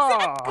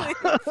 Ah!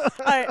 Exactly.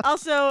 Alright,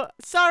 also,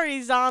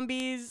 sorry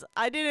zombies.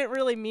 I didn't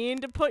really mean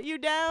to put you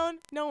down.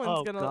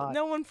 Oh God.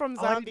 No one from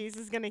Oh, I zombies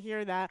is gonna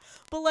hear that.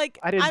 But like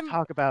I didn't I'm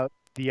talk about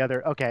the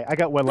other. Okay, I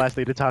got one last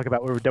thing to talk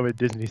about when we're done with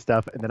Disney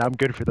stuff, and then I'm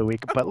good for the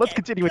week. But let's okay,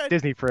 continue with good.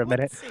 Disney for a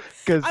minute, Let's see.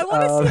 because I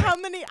wanna see how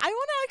many I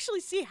wanna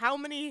actually see how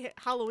many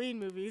Halloween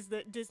movies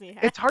that Disney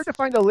has. it's hard to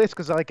find a list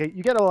because like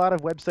you get a lot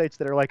of websites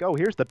that are like, oh,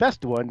 here's the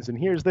best ones, and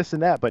here's this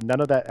and that, but none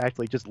of that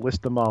actually just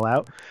list them all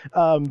out.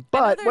 But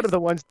one of there's the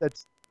ones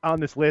that's on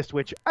this list,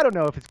 which I don't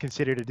know if it's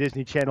considered a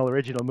Disney Channel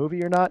original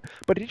movie or not,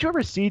 but did you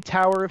ever see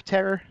Tower of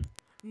Terror?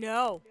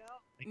 No.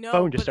 My No,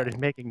 phone just but started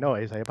making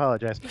noise. I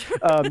apologize.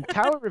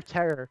 Tower of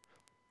Terror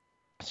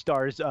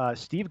stars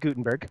Steve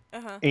Guttenberg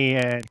uh-huh.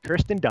 and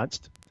Kirsten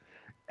Dunst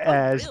Oh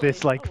as really?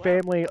 this like Oh wow.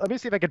 family. Let me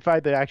see if I can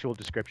find the actual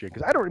description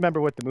because I don't remember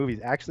what the movie's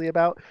actually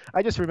about.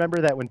 I just remember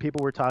that when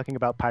people were talking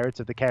about Pirates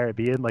of the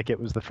Caribbean, like it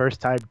was the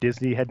first time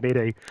Disney had made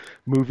a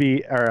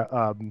movie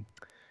or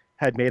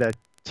had made a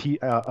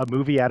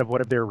movie out of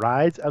one of their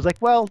rides. I was like,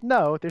 well,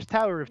 no, there's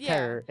Tower of Yeah.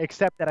 Terror,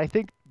 except that I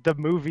think the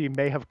movie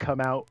may have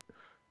come out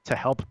to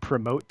help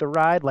promote the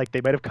ride. Like they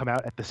might have come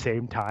out at the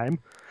same time.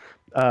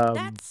 Um,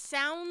 That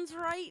sounds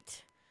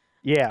right.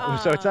 yeah,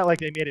 so it's not like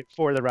Um they made it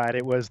for the ride.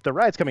 It was the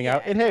ride's coming yeah,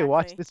 out, and hey,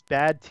 watch exactly. this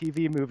bad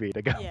TV movie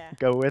to go Yeah.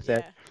 go with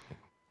it. Yeah.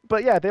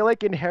 But yeah, they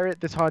like inherit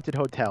this haunted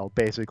hotel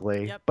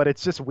basically. Yep. But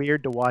it's just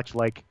weird to watch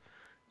like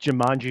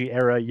Jumanji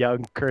era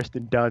young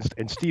Kirsten Dunst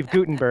and Steve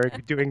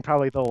Guttenberg doing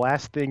probably the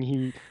last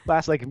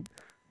like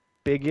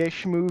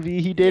big-ish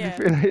movie he did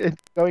Yeah.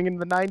 going in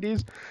the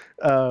 90s.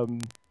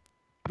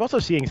 I'm also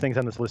seeing things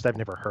on this list I've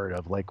never heard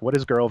of, like what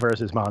is Girl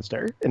versus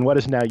Monster and what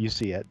is Now You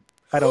See It.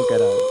 I don't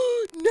get a.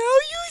 Now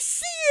you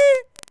see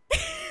it.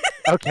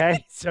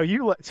 Okay, so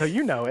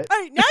you know it. All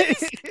right, now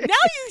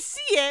you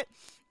see it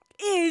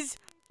is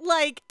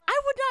like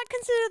I would not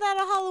consider that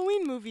a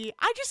Halloween movie.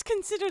 I just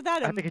consider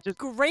that I think a it just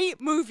great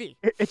movie.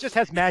 it just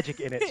has magic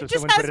in it. So It just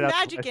someone put has it out.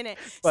 magic in it.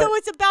 But So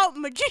it's about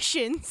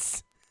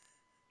magicians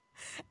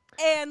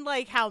and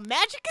like how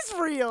magic is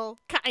real,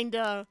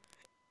 kinda.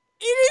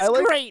 It I is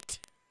like great.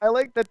 I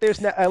like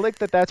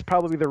that that's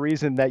probably the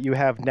reason that you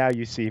have Now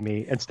You See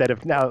Me instead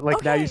of now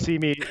Now You Okay. See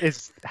Me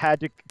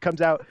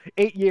comes out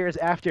 8 years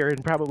after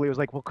and probably was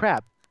like, well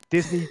crap,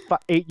 Disney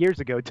 8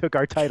 years ago took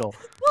our title.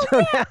 Well, So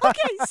yeah. now-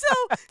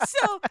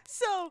 Okay.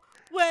 So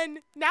when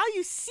Now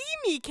You See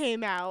Me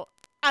came out,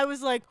 I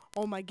was like,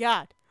 oh my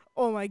god,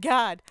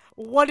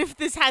 what if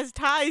this has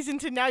ties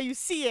into Now You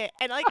See It?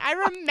 And like I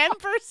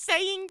remember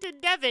saying to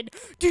Devin,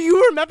 do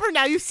you remember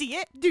Now You See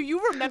It? Do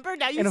you remember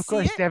Now You and of See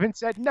course It? Devin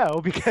said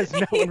no because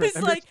no He one was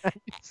remembers like- Now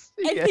You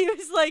See And It. he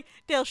was like,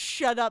 Dale,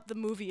 shut up, the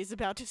movie is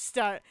about to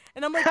start.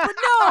 And I'm like,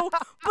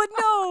 but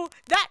no,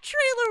 that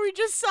trailer we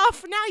just saw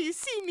for Now You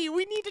See Me,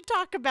 we need to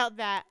talk about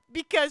that.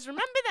 Because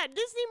remember that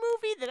Disney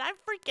movie that I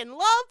freaking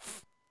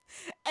love?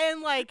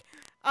 And like,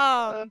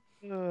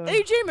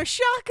 AJ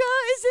Mashaka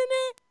is in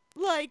it.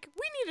 Like,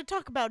 we need to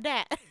talk about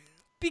that.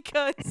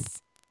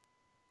 Because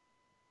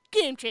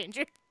game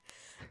changer.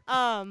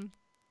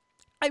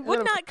 I would then,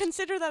 of not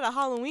consider that a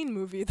Halloween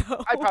movie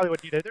though. I probably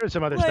would either. There's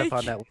some other stuff on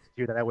Like- that list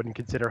too that I wouldn't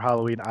consider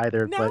Halloween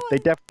either, No, but they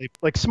definitely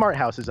like Smart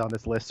House is on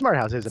this list. Smart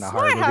House isn't a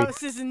horror Smart movie.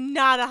 House is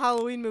not a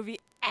Halloween movie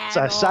at It's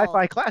a all.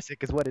 sci-fi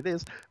classic, is what it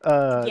is. Yeah,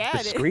 The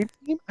it is. Scream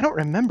Team? I don't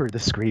remember the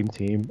Scream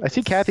Team. I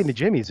see Kathy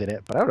Najimy's in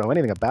it, but I don't know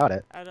anything about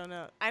it. I don't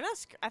know. I know.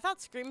 I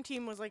thought Scream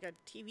Team was like a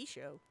TV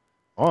show.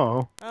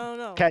 Oh, I don't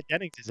know. Kat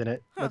Dennings is in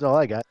it. Huh. That's all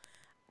I got.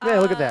 Yeah,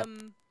 look at that.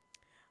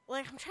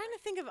 Like I'm trying to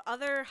think of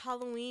other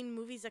Halloween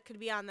movies that could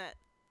be on that,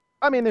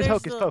 I mean, there's there's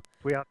Hocus the- Pocus.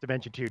 We have to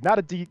mention too. Not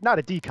a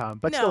DCOM,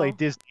 but still a No,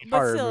 Disney but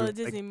horror still movie, a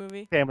Disney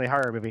movie. family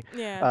horror movie.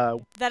 Yeah, that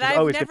which is I've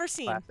always gonna never be a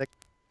seen. classic.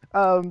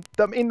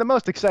 I mean, the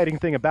most exciting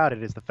thing about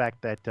it is the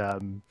fact that,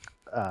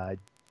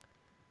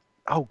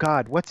 oh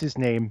God, what's his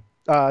name?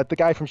 The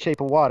guy from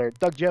Shape of Water,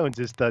 Doug Jones,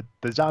 is the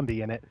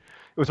zombie in it.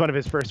 It was one of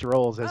his first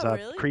roles as Oh, a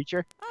really?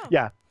 creature. Oh.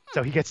 Yeah.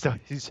 So he just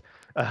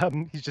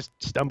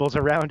stumbles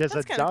around as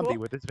That's a kinda zombie cool.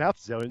 with his mouth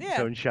sewn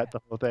Yeah. shut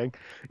the whole thing,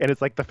 and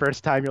it's like the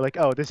first time you're like,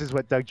 oh, this is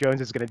what Doug Jones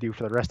is gonna do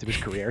for the rest of his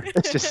career.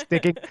 It's just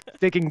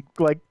sticking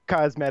like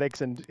cosmetics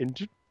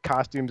and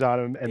costumes on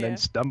him, and Yeah. then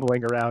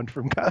stumbling around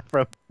from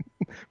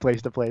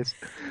place to place.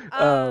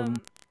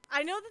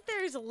 I know that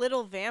there's a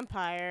Little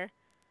Vampire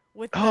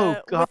with Oh,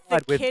 the God,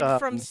 with the with, kid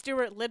from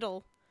Stuart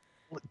Little.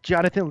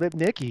 Jonathan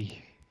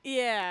Lipnicki.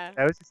 Yeah.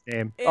 That was his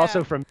name. Yeah.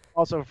 Also from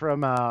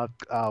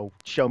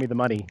Show Me the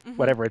Money, Mhm.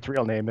 whatever its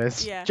real name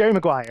is. Yeah. Jerry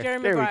Maguire.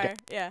 Jerry there Maguire.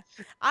 Yeah.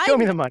 we go. Show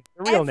Me the I Money.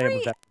 The real name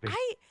of that movie.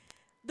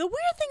 the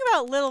weird thing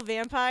about Little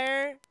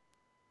Vampire,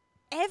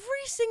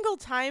 every single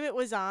time it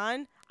was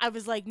on, I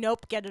was like,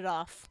 nope, get it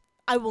off.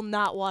 I will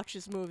not watch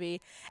this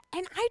movie.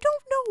 And I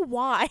don't know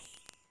why.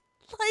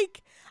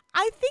 Like,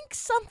 I think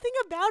something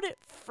about it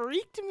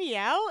freaked me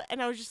out,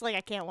 and I was just like,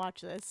 I can't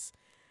watch this.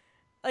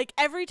 Like,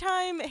 every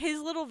time his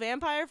little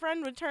vampire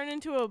friend would turn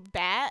into a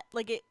bat,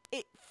 like,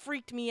 it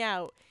freaked me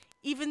out.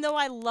 Even though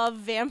I love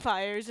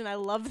vampires and I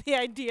love the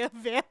idea of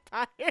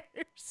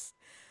vampires.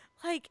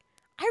 Like,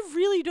 I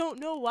really don't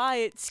know why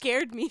it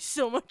scared me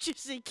so much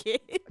as a kid.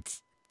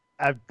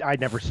 I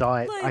never saw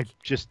it. Like-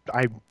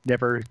 I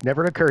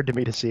never occurred to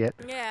me to see it.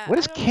 Yeah. What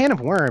is I don't- Can of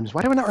Worms?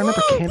 Why do I not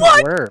remember Can What?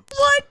 of Worms?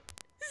 What?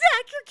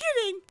 Zach, you're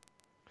kidding.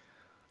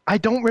 I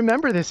don't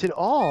remember this at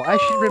all. I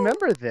should No.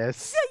 remember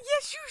this.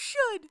 Yes, you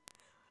should.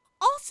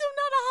 Also,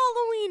 not a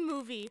Halloween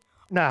movie.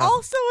 Nah.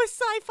 Also, a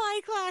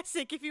sci-fi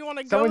classic. If you want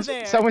to go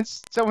there.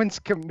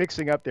 Someone's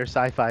mixing up their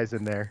sci-fis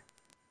in their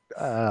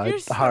You're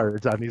so-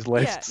 horrors on these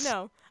lists. Yeah.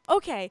 No.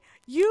 Okay.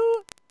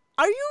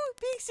 Are you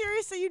being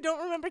serious that you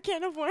don't remember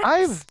Can of Worms?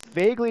 I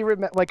vaguely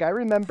remember. Like I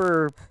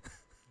remember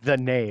the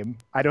name.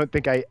 I don't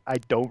think I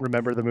don't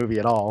remember the movie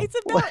at all. It's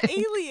about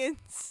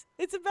aliens.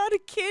 It's about a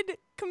kid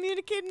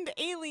communicating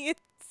to aliens.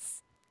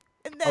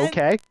 And then,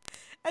 Okay.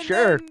 and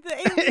sure. then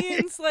the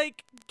aliens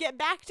like get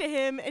back to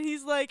him, and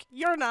he's like,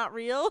 "You're not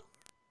real."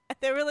 And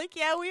they were like,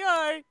 "Yeah, we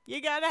are.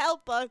 You gotta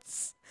help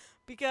us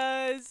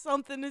because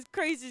something is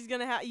crazy is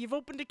gonna happen. You've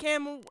opened a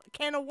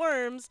can of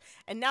worms,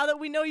 and now that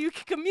we know you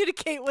can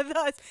communicate with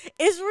us,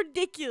 is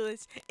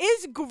ridiculous.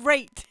 Is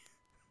great."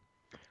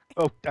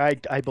 Oh,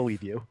 I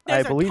believe you.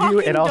 There's I a believe you,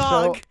 and talking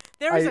also dog.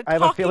 There is a I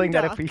have a talking feeling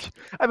dog. that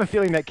I have a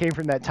feeling that came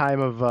from that time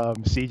of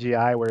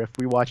CGI where if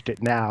we watched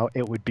it now,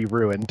 it would be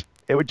ruined.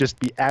 It would just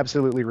be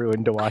absolutely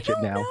ruined to watch it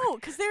now. No,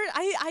 because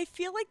I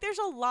feel like there's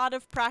a lot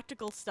of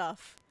practical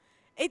stuff.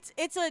 It's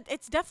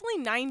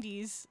definitely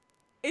 90s.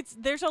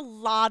 There's a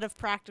lot of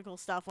practical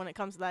stuff when it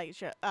comes to that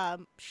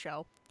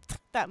show,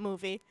 that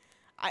movie.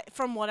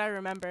 From what I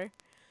remember.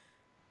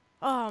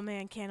 Oh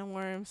man, Can of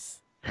Worms.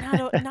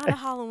 Not a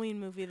Halloween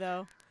movie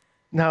though.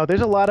 No,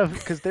 there's a lot of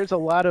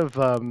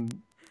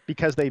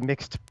because they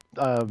mixed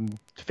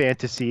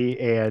fantasy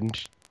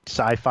and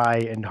sci-fi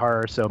and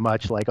horror so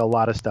much, like a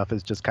lot of stuff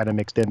is just kind of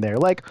mixed in there.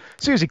 Like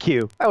Suzy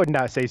Q. I would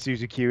not say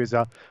Suzy Q is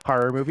a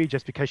horror movie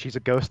just because she's a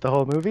ghost the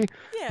whole movie.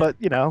 Yeah. But,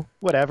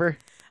 whatever.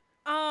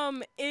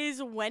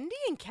 Is Wendy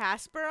and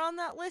Casper on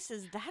that list?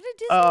 Is that a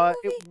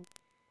Disney movie?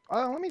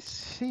 Let me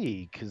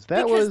see, because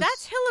Because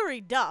that's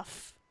Hilary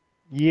Duff.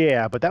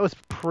 Yeah, but that was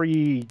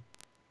pre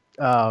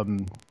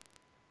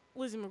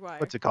Lizzie McGuire.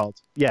 what's it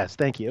called? Yes,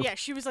 thank you. Yeah,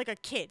 she was like a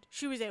kid.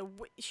 She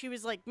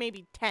was like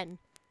maybe 10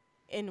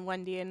 in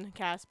Wendy and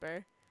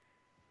Casper.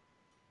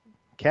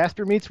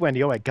 Casper meets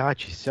Wendy. Oh my God,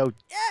 she's so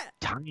Yeah.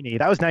 tiny.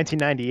 That was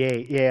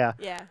 1998. Yeah.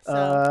 Yeah.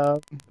 So,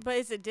 Um, but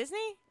is it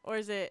Disney or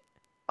is it?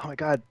 oh my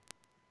God,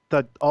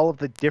 all of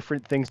the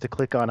different things to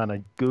click on a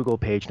Google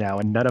page now,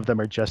 and none of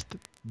them are just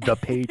the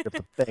page of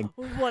the thing.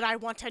 What I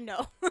want to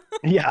know.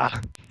 Yeah.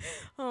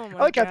 Oh my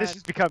I like god. how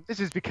this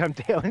has become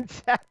Dale and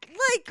Zach.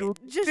 Like, Google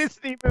just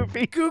Disney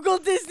movie. Google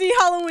Disney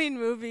Halloween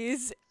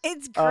movies.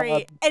 It's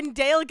great. And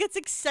Dale gets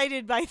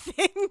excited by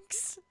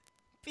things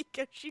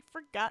because she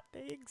forgot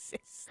they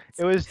exist.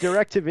 It was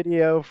direct to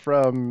video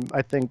from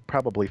I think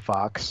probably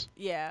Fox.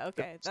 Yeah,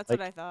 okay. It's That's like-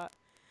 what I thought.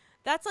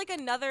 That's like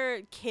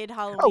another kid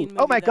Halloween movie.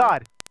 Oh my though.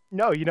 God.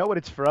 No, you know what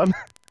it's from?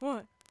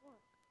 What?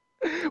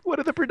 One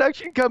of the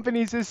production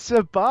companies is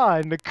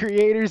Saban, the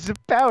creators of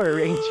Power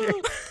Ranger.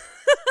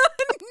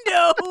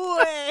 No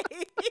way.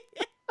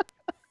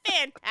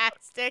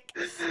 Fantastic.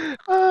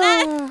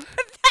 Ah.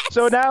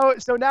 So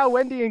now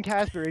Wendy and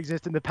Casper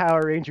exist in the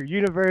Power Ranger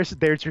universe.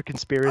 There's your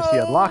conspiracy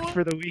unlocked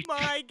for the week.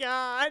 My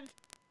god.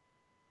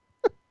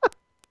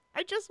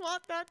 I just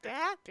want that to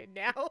happen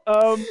now.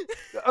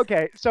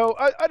 Okay, so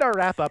on our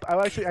wrap up,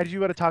 I do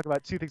want to talk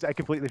about two things I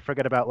completely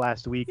forgot about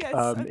last week Yes, in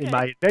okay.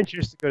 my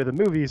adventures to go to the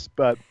movies,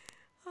 but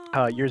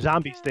your my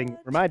zombies thing God.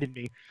 reminded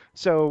me.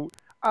 So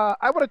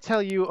I want to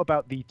tell you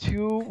about the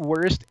two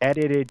worst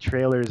edited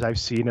trailers I've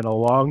seen in a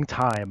long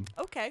time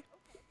Okay.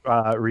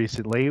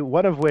 recently.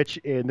 One of which,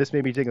 and this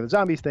made me think of the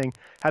zombies thing.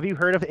 Have you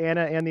heard of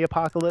Anna and the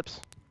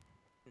Apocalypse?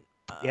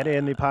 Anna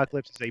and the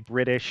Apocalypse is a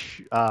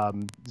British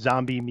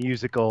zombie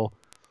musical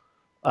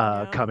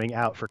No. coming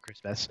out for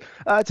Christmas.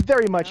 It's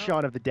very much No.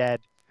 Shaun of the Dead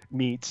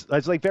meets.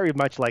 It's like very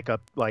much like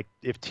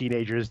if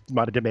teenagers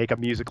wanted to make a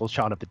musical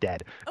Shaun of the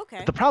Dead.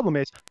 Okay. The problem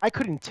is I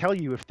couldn't tell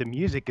you if the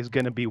music is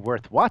going to be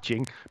worth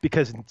watching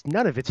because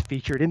none of it's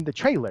featured in the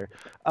trailer.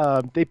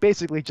 They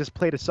basically just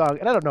played a song,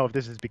 and I don't know if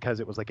this is because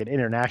it was like an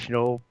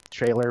international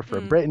trailer for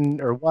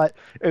Britain or what.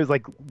 It was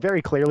like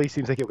very clearly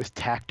seems like it was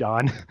tacked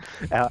on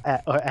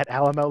at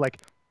Alamo. Like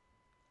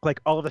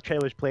all of the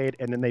trailers played,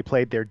 and then they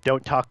played their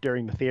 "Don't Talk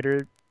During the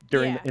Theater."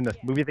 In the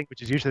movie thing,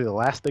 which is usually the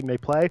last thing they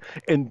play,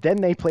 and then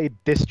they played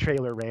this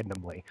trailer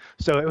randomly.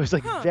 So it was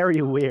like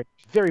very weird,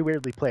 very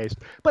weirdly placed.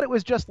 But it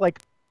was just like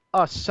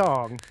a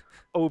song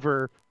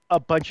over a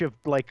bunch of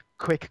like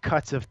quick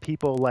cuts of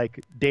people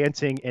like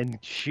dancing and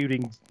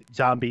shooting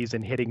zombies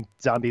and hitting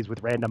zombies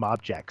with random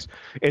objects.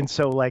 And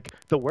so like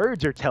the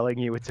words are telling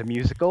you it's a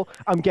musical.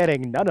 I'm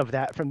getting none of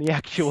that from the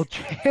actual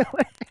trailer.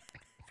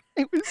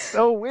 It was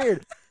so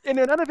weird. And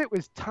none of it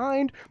was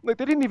timed. Like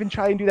they didn't even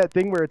try and do that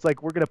thing where it's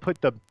like we're gonna put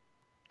the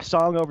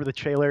song over the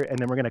trailer and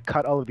then we're gonna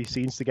cut all of these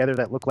scenes together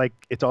that look like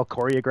it's all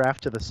choreographed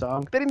to the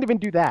song. They didn't even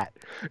do that.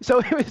 So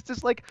it was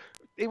just like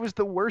it was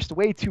the worst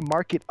way to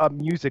market a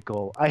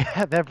musical I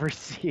have ever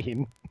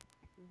seen.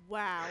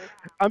 Wow.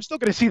 I'm still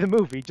gonna see the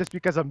movie just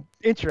because I'm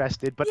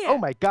interested, but Yeah. oh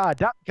my god,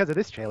 not because of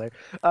this trailer.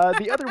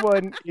 The other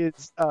one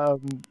is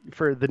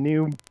for the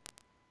new.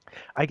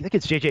 I think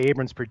it's J.J.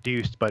 Abrams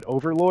produced, but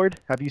Overlord.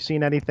 Have you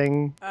seen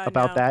anything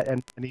about No. that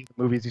and any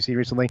movies you've seen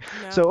recently?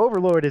 No. So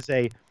Overlord is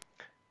a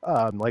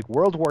like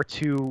World War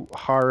II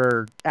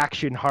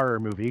action horror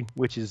movie,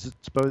 which is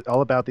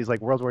all about these like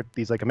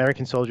these like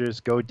American soldiers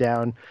go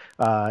down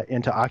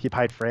into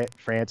occupied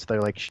France.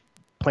 They're like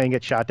plane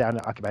gets shot down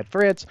in occupied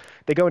France.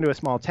 They go into a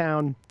small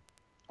town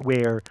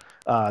where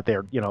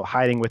they're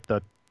hiding with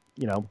the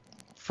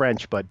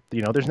French, but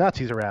there's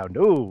Nazis around.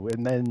 Ooh,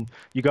 and then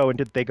they go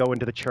into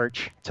the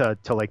church to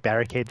like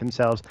barricade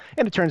themselves,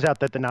 and it turns out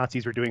that the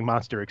Nazis were doing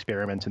monster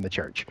experiments in the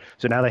church.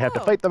 So now they have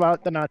to Oh. fight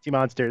the Nazi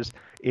monsters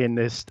in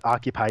this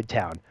occupied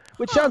town,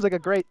 which sounds like a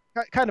great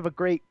kind of a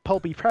great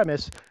pulpy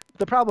premise.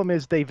 The problem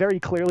is they very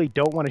clearly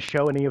don't want to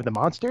show any of the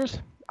monsters,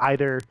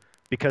 either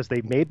because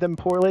they made them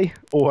poorly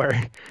or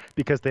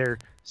because they're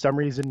some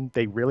reason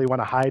they really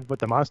want to hide what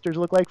the monsters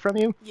look like from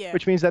you. Yeah.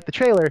 Which means that the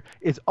trailer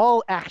is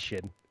all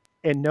action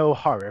and no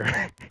horror.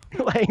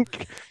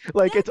 like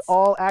it's That's-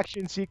 all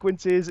action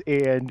sequences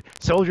and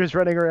soldiers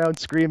running around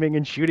screaming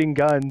and shooting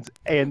guns,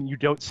 and you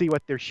don't see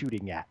what they're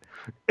shooting at.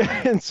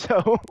 And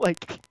so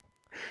like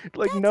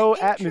That's no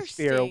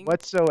atmosphere interesting.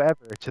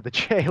 whatsoever to the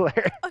trailer.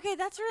 Okay,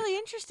 that's really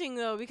interesting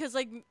though, because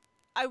like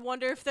I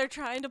wonder if they're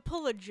trying to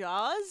pull a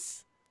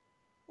Jaws.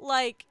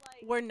 Like,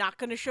 we're not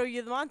gonna show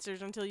you the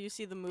monsters until you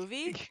see the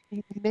movie.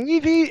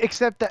 Maybe,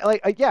 except that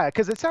yeah,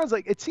 because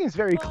it seems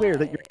very clear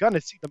that you're But- gonna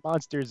see the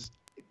monsters.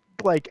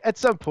 Like at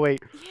some point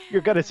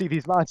you're gonna see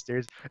these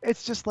monsters.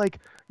 It's just like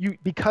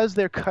because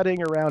they're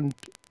cutting around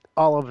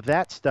all of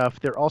that stuff,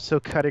 they're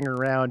also cutting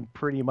around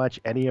pretty much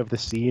any of the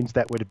scenes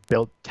that would have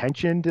built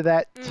tension to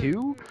that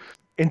too.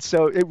 And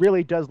so it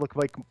really does look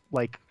like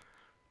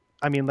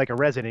I mean like a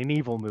Resident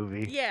Evil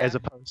movie Yeah. as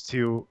opposed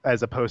to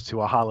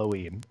a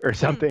Halloween or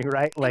something,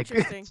 right? Like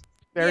Interesting. it's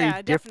very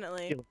Yeah, different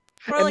definitely. feeling.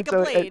 Or And like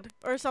so a Blade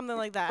or something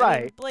like that. I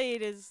mean, Right.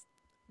 Blade is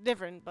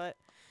different, but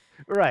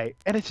Right,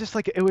 and it's just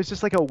like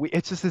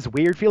it's just this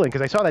weird feeling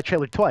because I saw that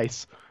trailer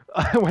twice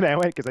when I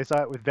went because I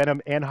saw it with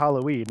Venom and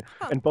Halloween,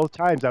 and both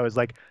times I was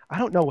like, I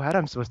don't know what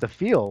I'm supposed to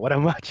feel when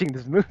I'm watching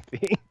this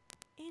movie.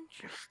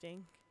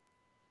 interesting.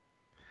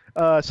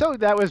 So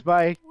that was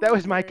my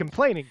Weird.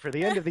 complaining for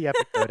the end of the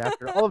episode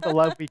after all of the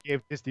love we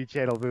gave Disney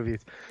Channel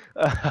movies.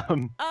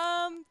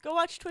 Go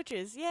watch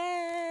Twitches.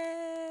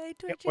 Yay,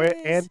 Twitches.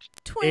 And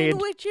Twin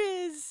and-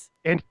 Witches.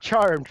 and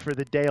Charmed for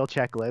the Dale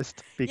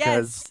checklist because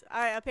Yes,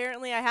 I have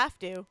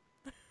to.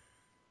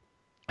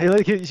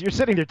 like you're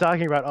sitting there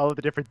talking about all of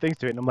the different things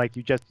to it, and I'm like,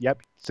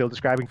 still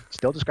describing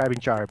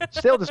Charmed,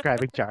 still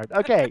describing Charmed.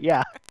 Okay,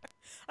 yeah.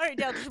 All right,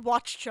 Dale, just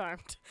watch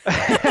Charmed.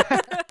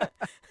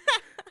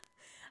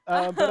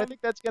 But I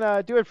think that's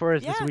gonna do it for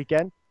us this Yeah,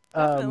 weekend.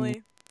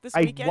 Definitely. This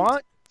I weekend.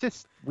 want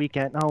this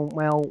weekend. Oh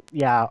well,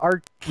 yeah.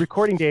 Our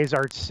recording days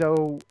are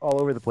so all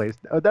over the place.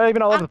 Not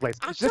even all over the place.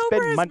 It's just October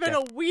been has Monday. been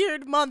a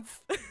weird month.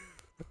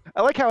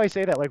 I like how I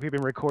say that. Like we've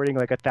been recording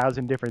like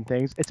 1,000 different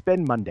things. It's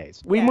been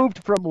Mondays. We Yeah.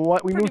 moved from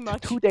what? We Pretty moved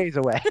much. 2 days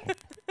away.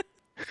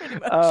 Pretty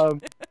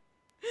much.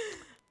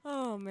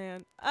 Oh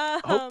man.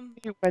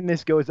 Hopefully, when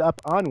this goes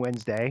up on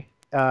Wednesday,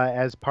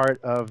 as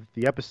part of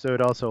the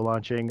episode also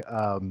launching,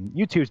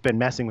 YouTube's been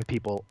messing with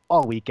people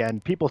all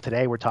weekend. People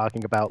today were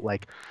talking about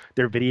like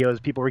their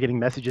videos. People were getting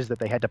messages that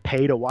they had to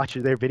pay to watch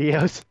their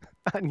videos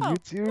on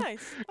YouTube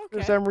Nice. for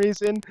Okay. some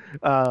reason.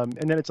 And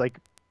then it's like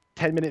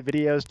 10-minute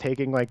videos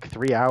taking like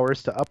 3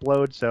 hours to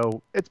upload.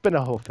 So it's been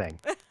a whole thing.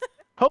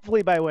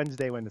 Hopefully by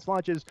Wednesday when this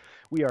launches,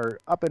 we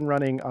are up and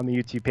running on the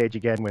YouTube page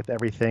again with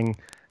everything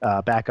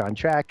back on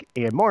track.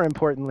 And more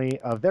importantly,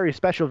 a very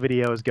special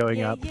video is going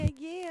Yeah, up.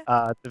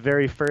 yeah. The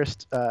very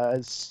first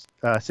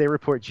Say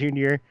Report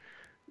Junior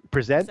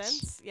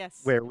presents, Yes.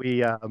 where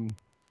we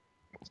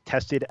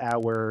tested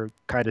our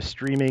kind of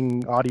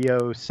streaming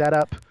audio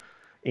setup,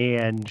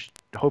 and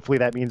hopefully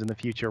that means in the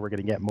future we're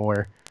going to get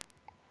more.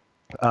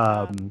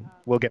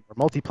 We'll get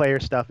more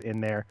multiplayer stuff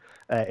in there,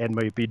 and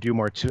maybe do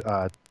more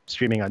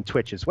streaming on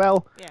Twitch as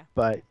well. Yeah.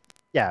 But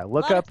yeah,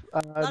 look Lot up.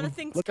 of- lot of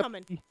things look up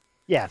coming.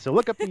 yeah, so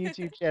look up the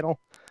YouTube channel,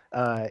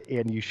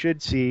 and you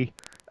should see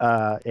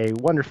a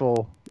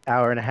wonderful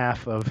hour and a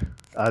half of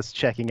us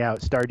checking out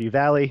Stardew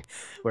Valley,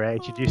 where I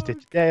introduced it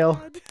to Dale,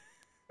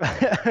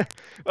 God.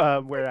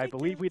 where I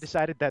believe we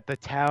decided that the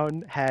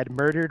town had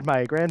murdered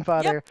my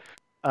grandfather.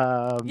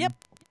 Yep.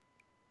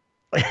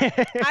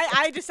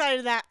 I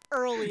decided that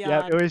early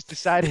Yeah, on. it was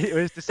decided. It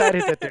was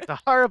decided that there's a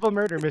horrible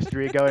murder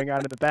mystery going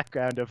on in the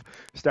background of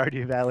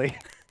Stardew Valley.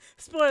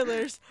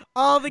 Spoilers.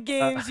 All the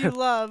games you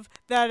love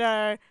that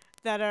are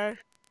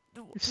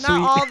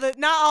Sweet.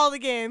 not all the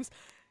games.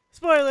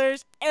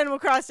 Spoilers. Animal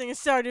Crossing and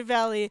Stardew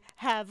Valley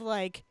have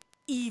like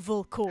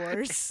evil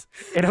cores.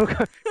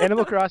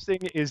 Animal Crossing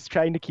is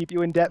trying to keep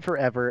you in debt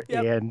forever,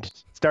 Yep. and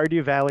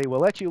Stardew Valley will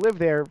let you live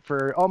there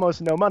for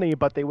almost no money,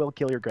 but they will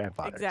kill your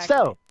grandfather. Exactly.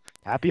 So,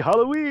 happy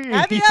Halloween!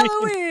 Happy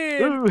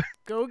Halloween! Ooh.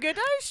 Go get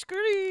ice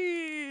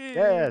cream!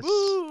 Yes. Woo.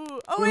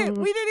 Oh wait, Ooh.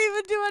 we didn't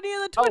even do any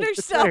of the Oh, Twitter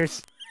the stuff.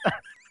 Twitters.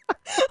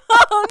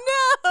 Oh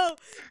no!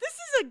 This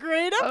is a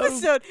great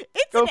episode.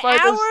 It's go an find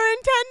hour us.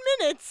 and 10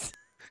 minutes.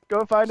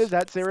 Go find us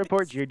at Sarah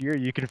Port Jr.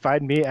 You can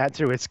find me at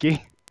Zerwitsky. You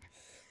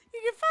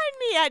can find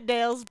me at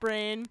Dale's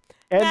Brain.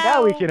 And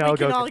now we can all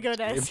go all to go ice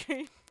to cream. ice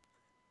cream.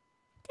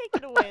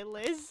 Take it away,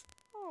 Liz.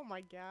 Oh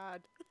my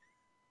god.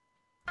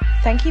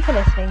 Thank you for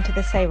listening to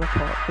The Say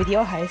Report with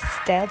your hosts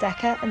Dale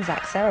Decker and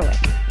Zach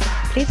Sarowick.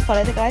 Please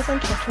follow the guys on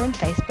Twitter and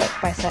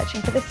Facebook by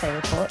searching for The Say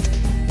Report,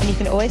 and you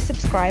can always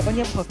subscribe on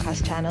your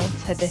podcast channel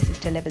so this is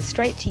delivered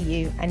straight to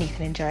you and you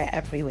can enjoy it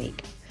every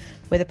week.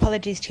 With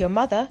apologies to your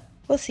mother,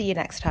 we'll see you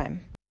next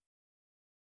time.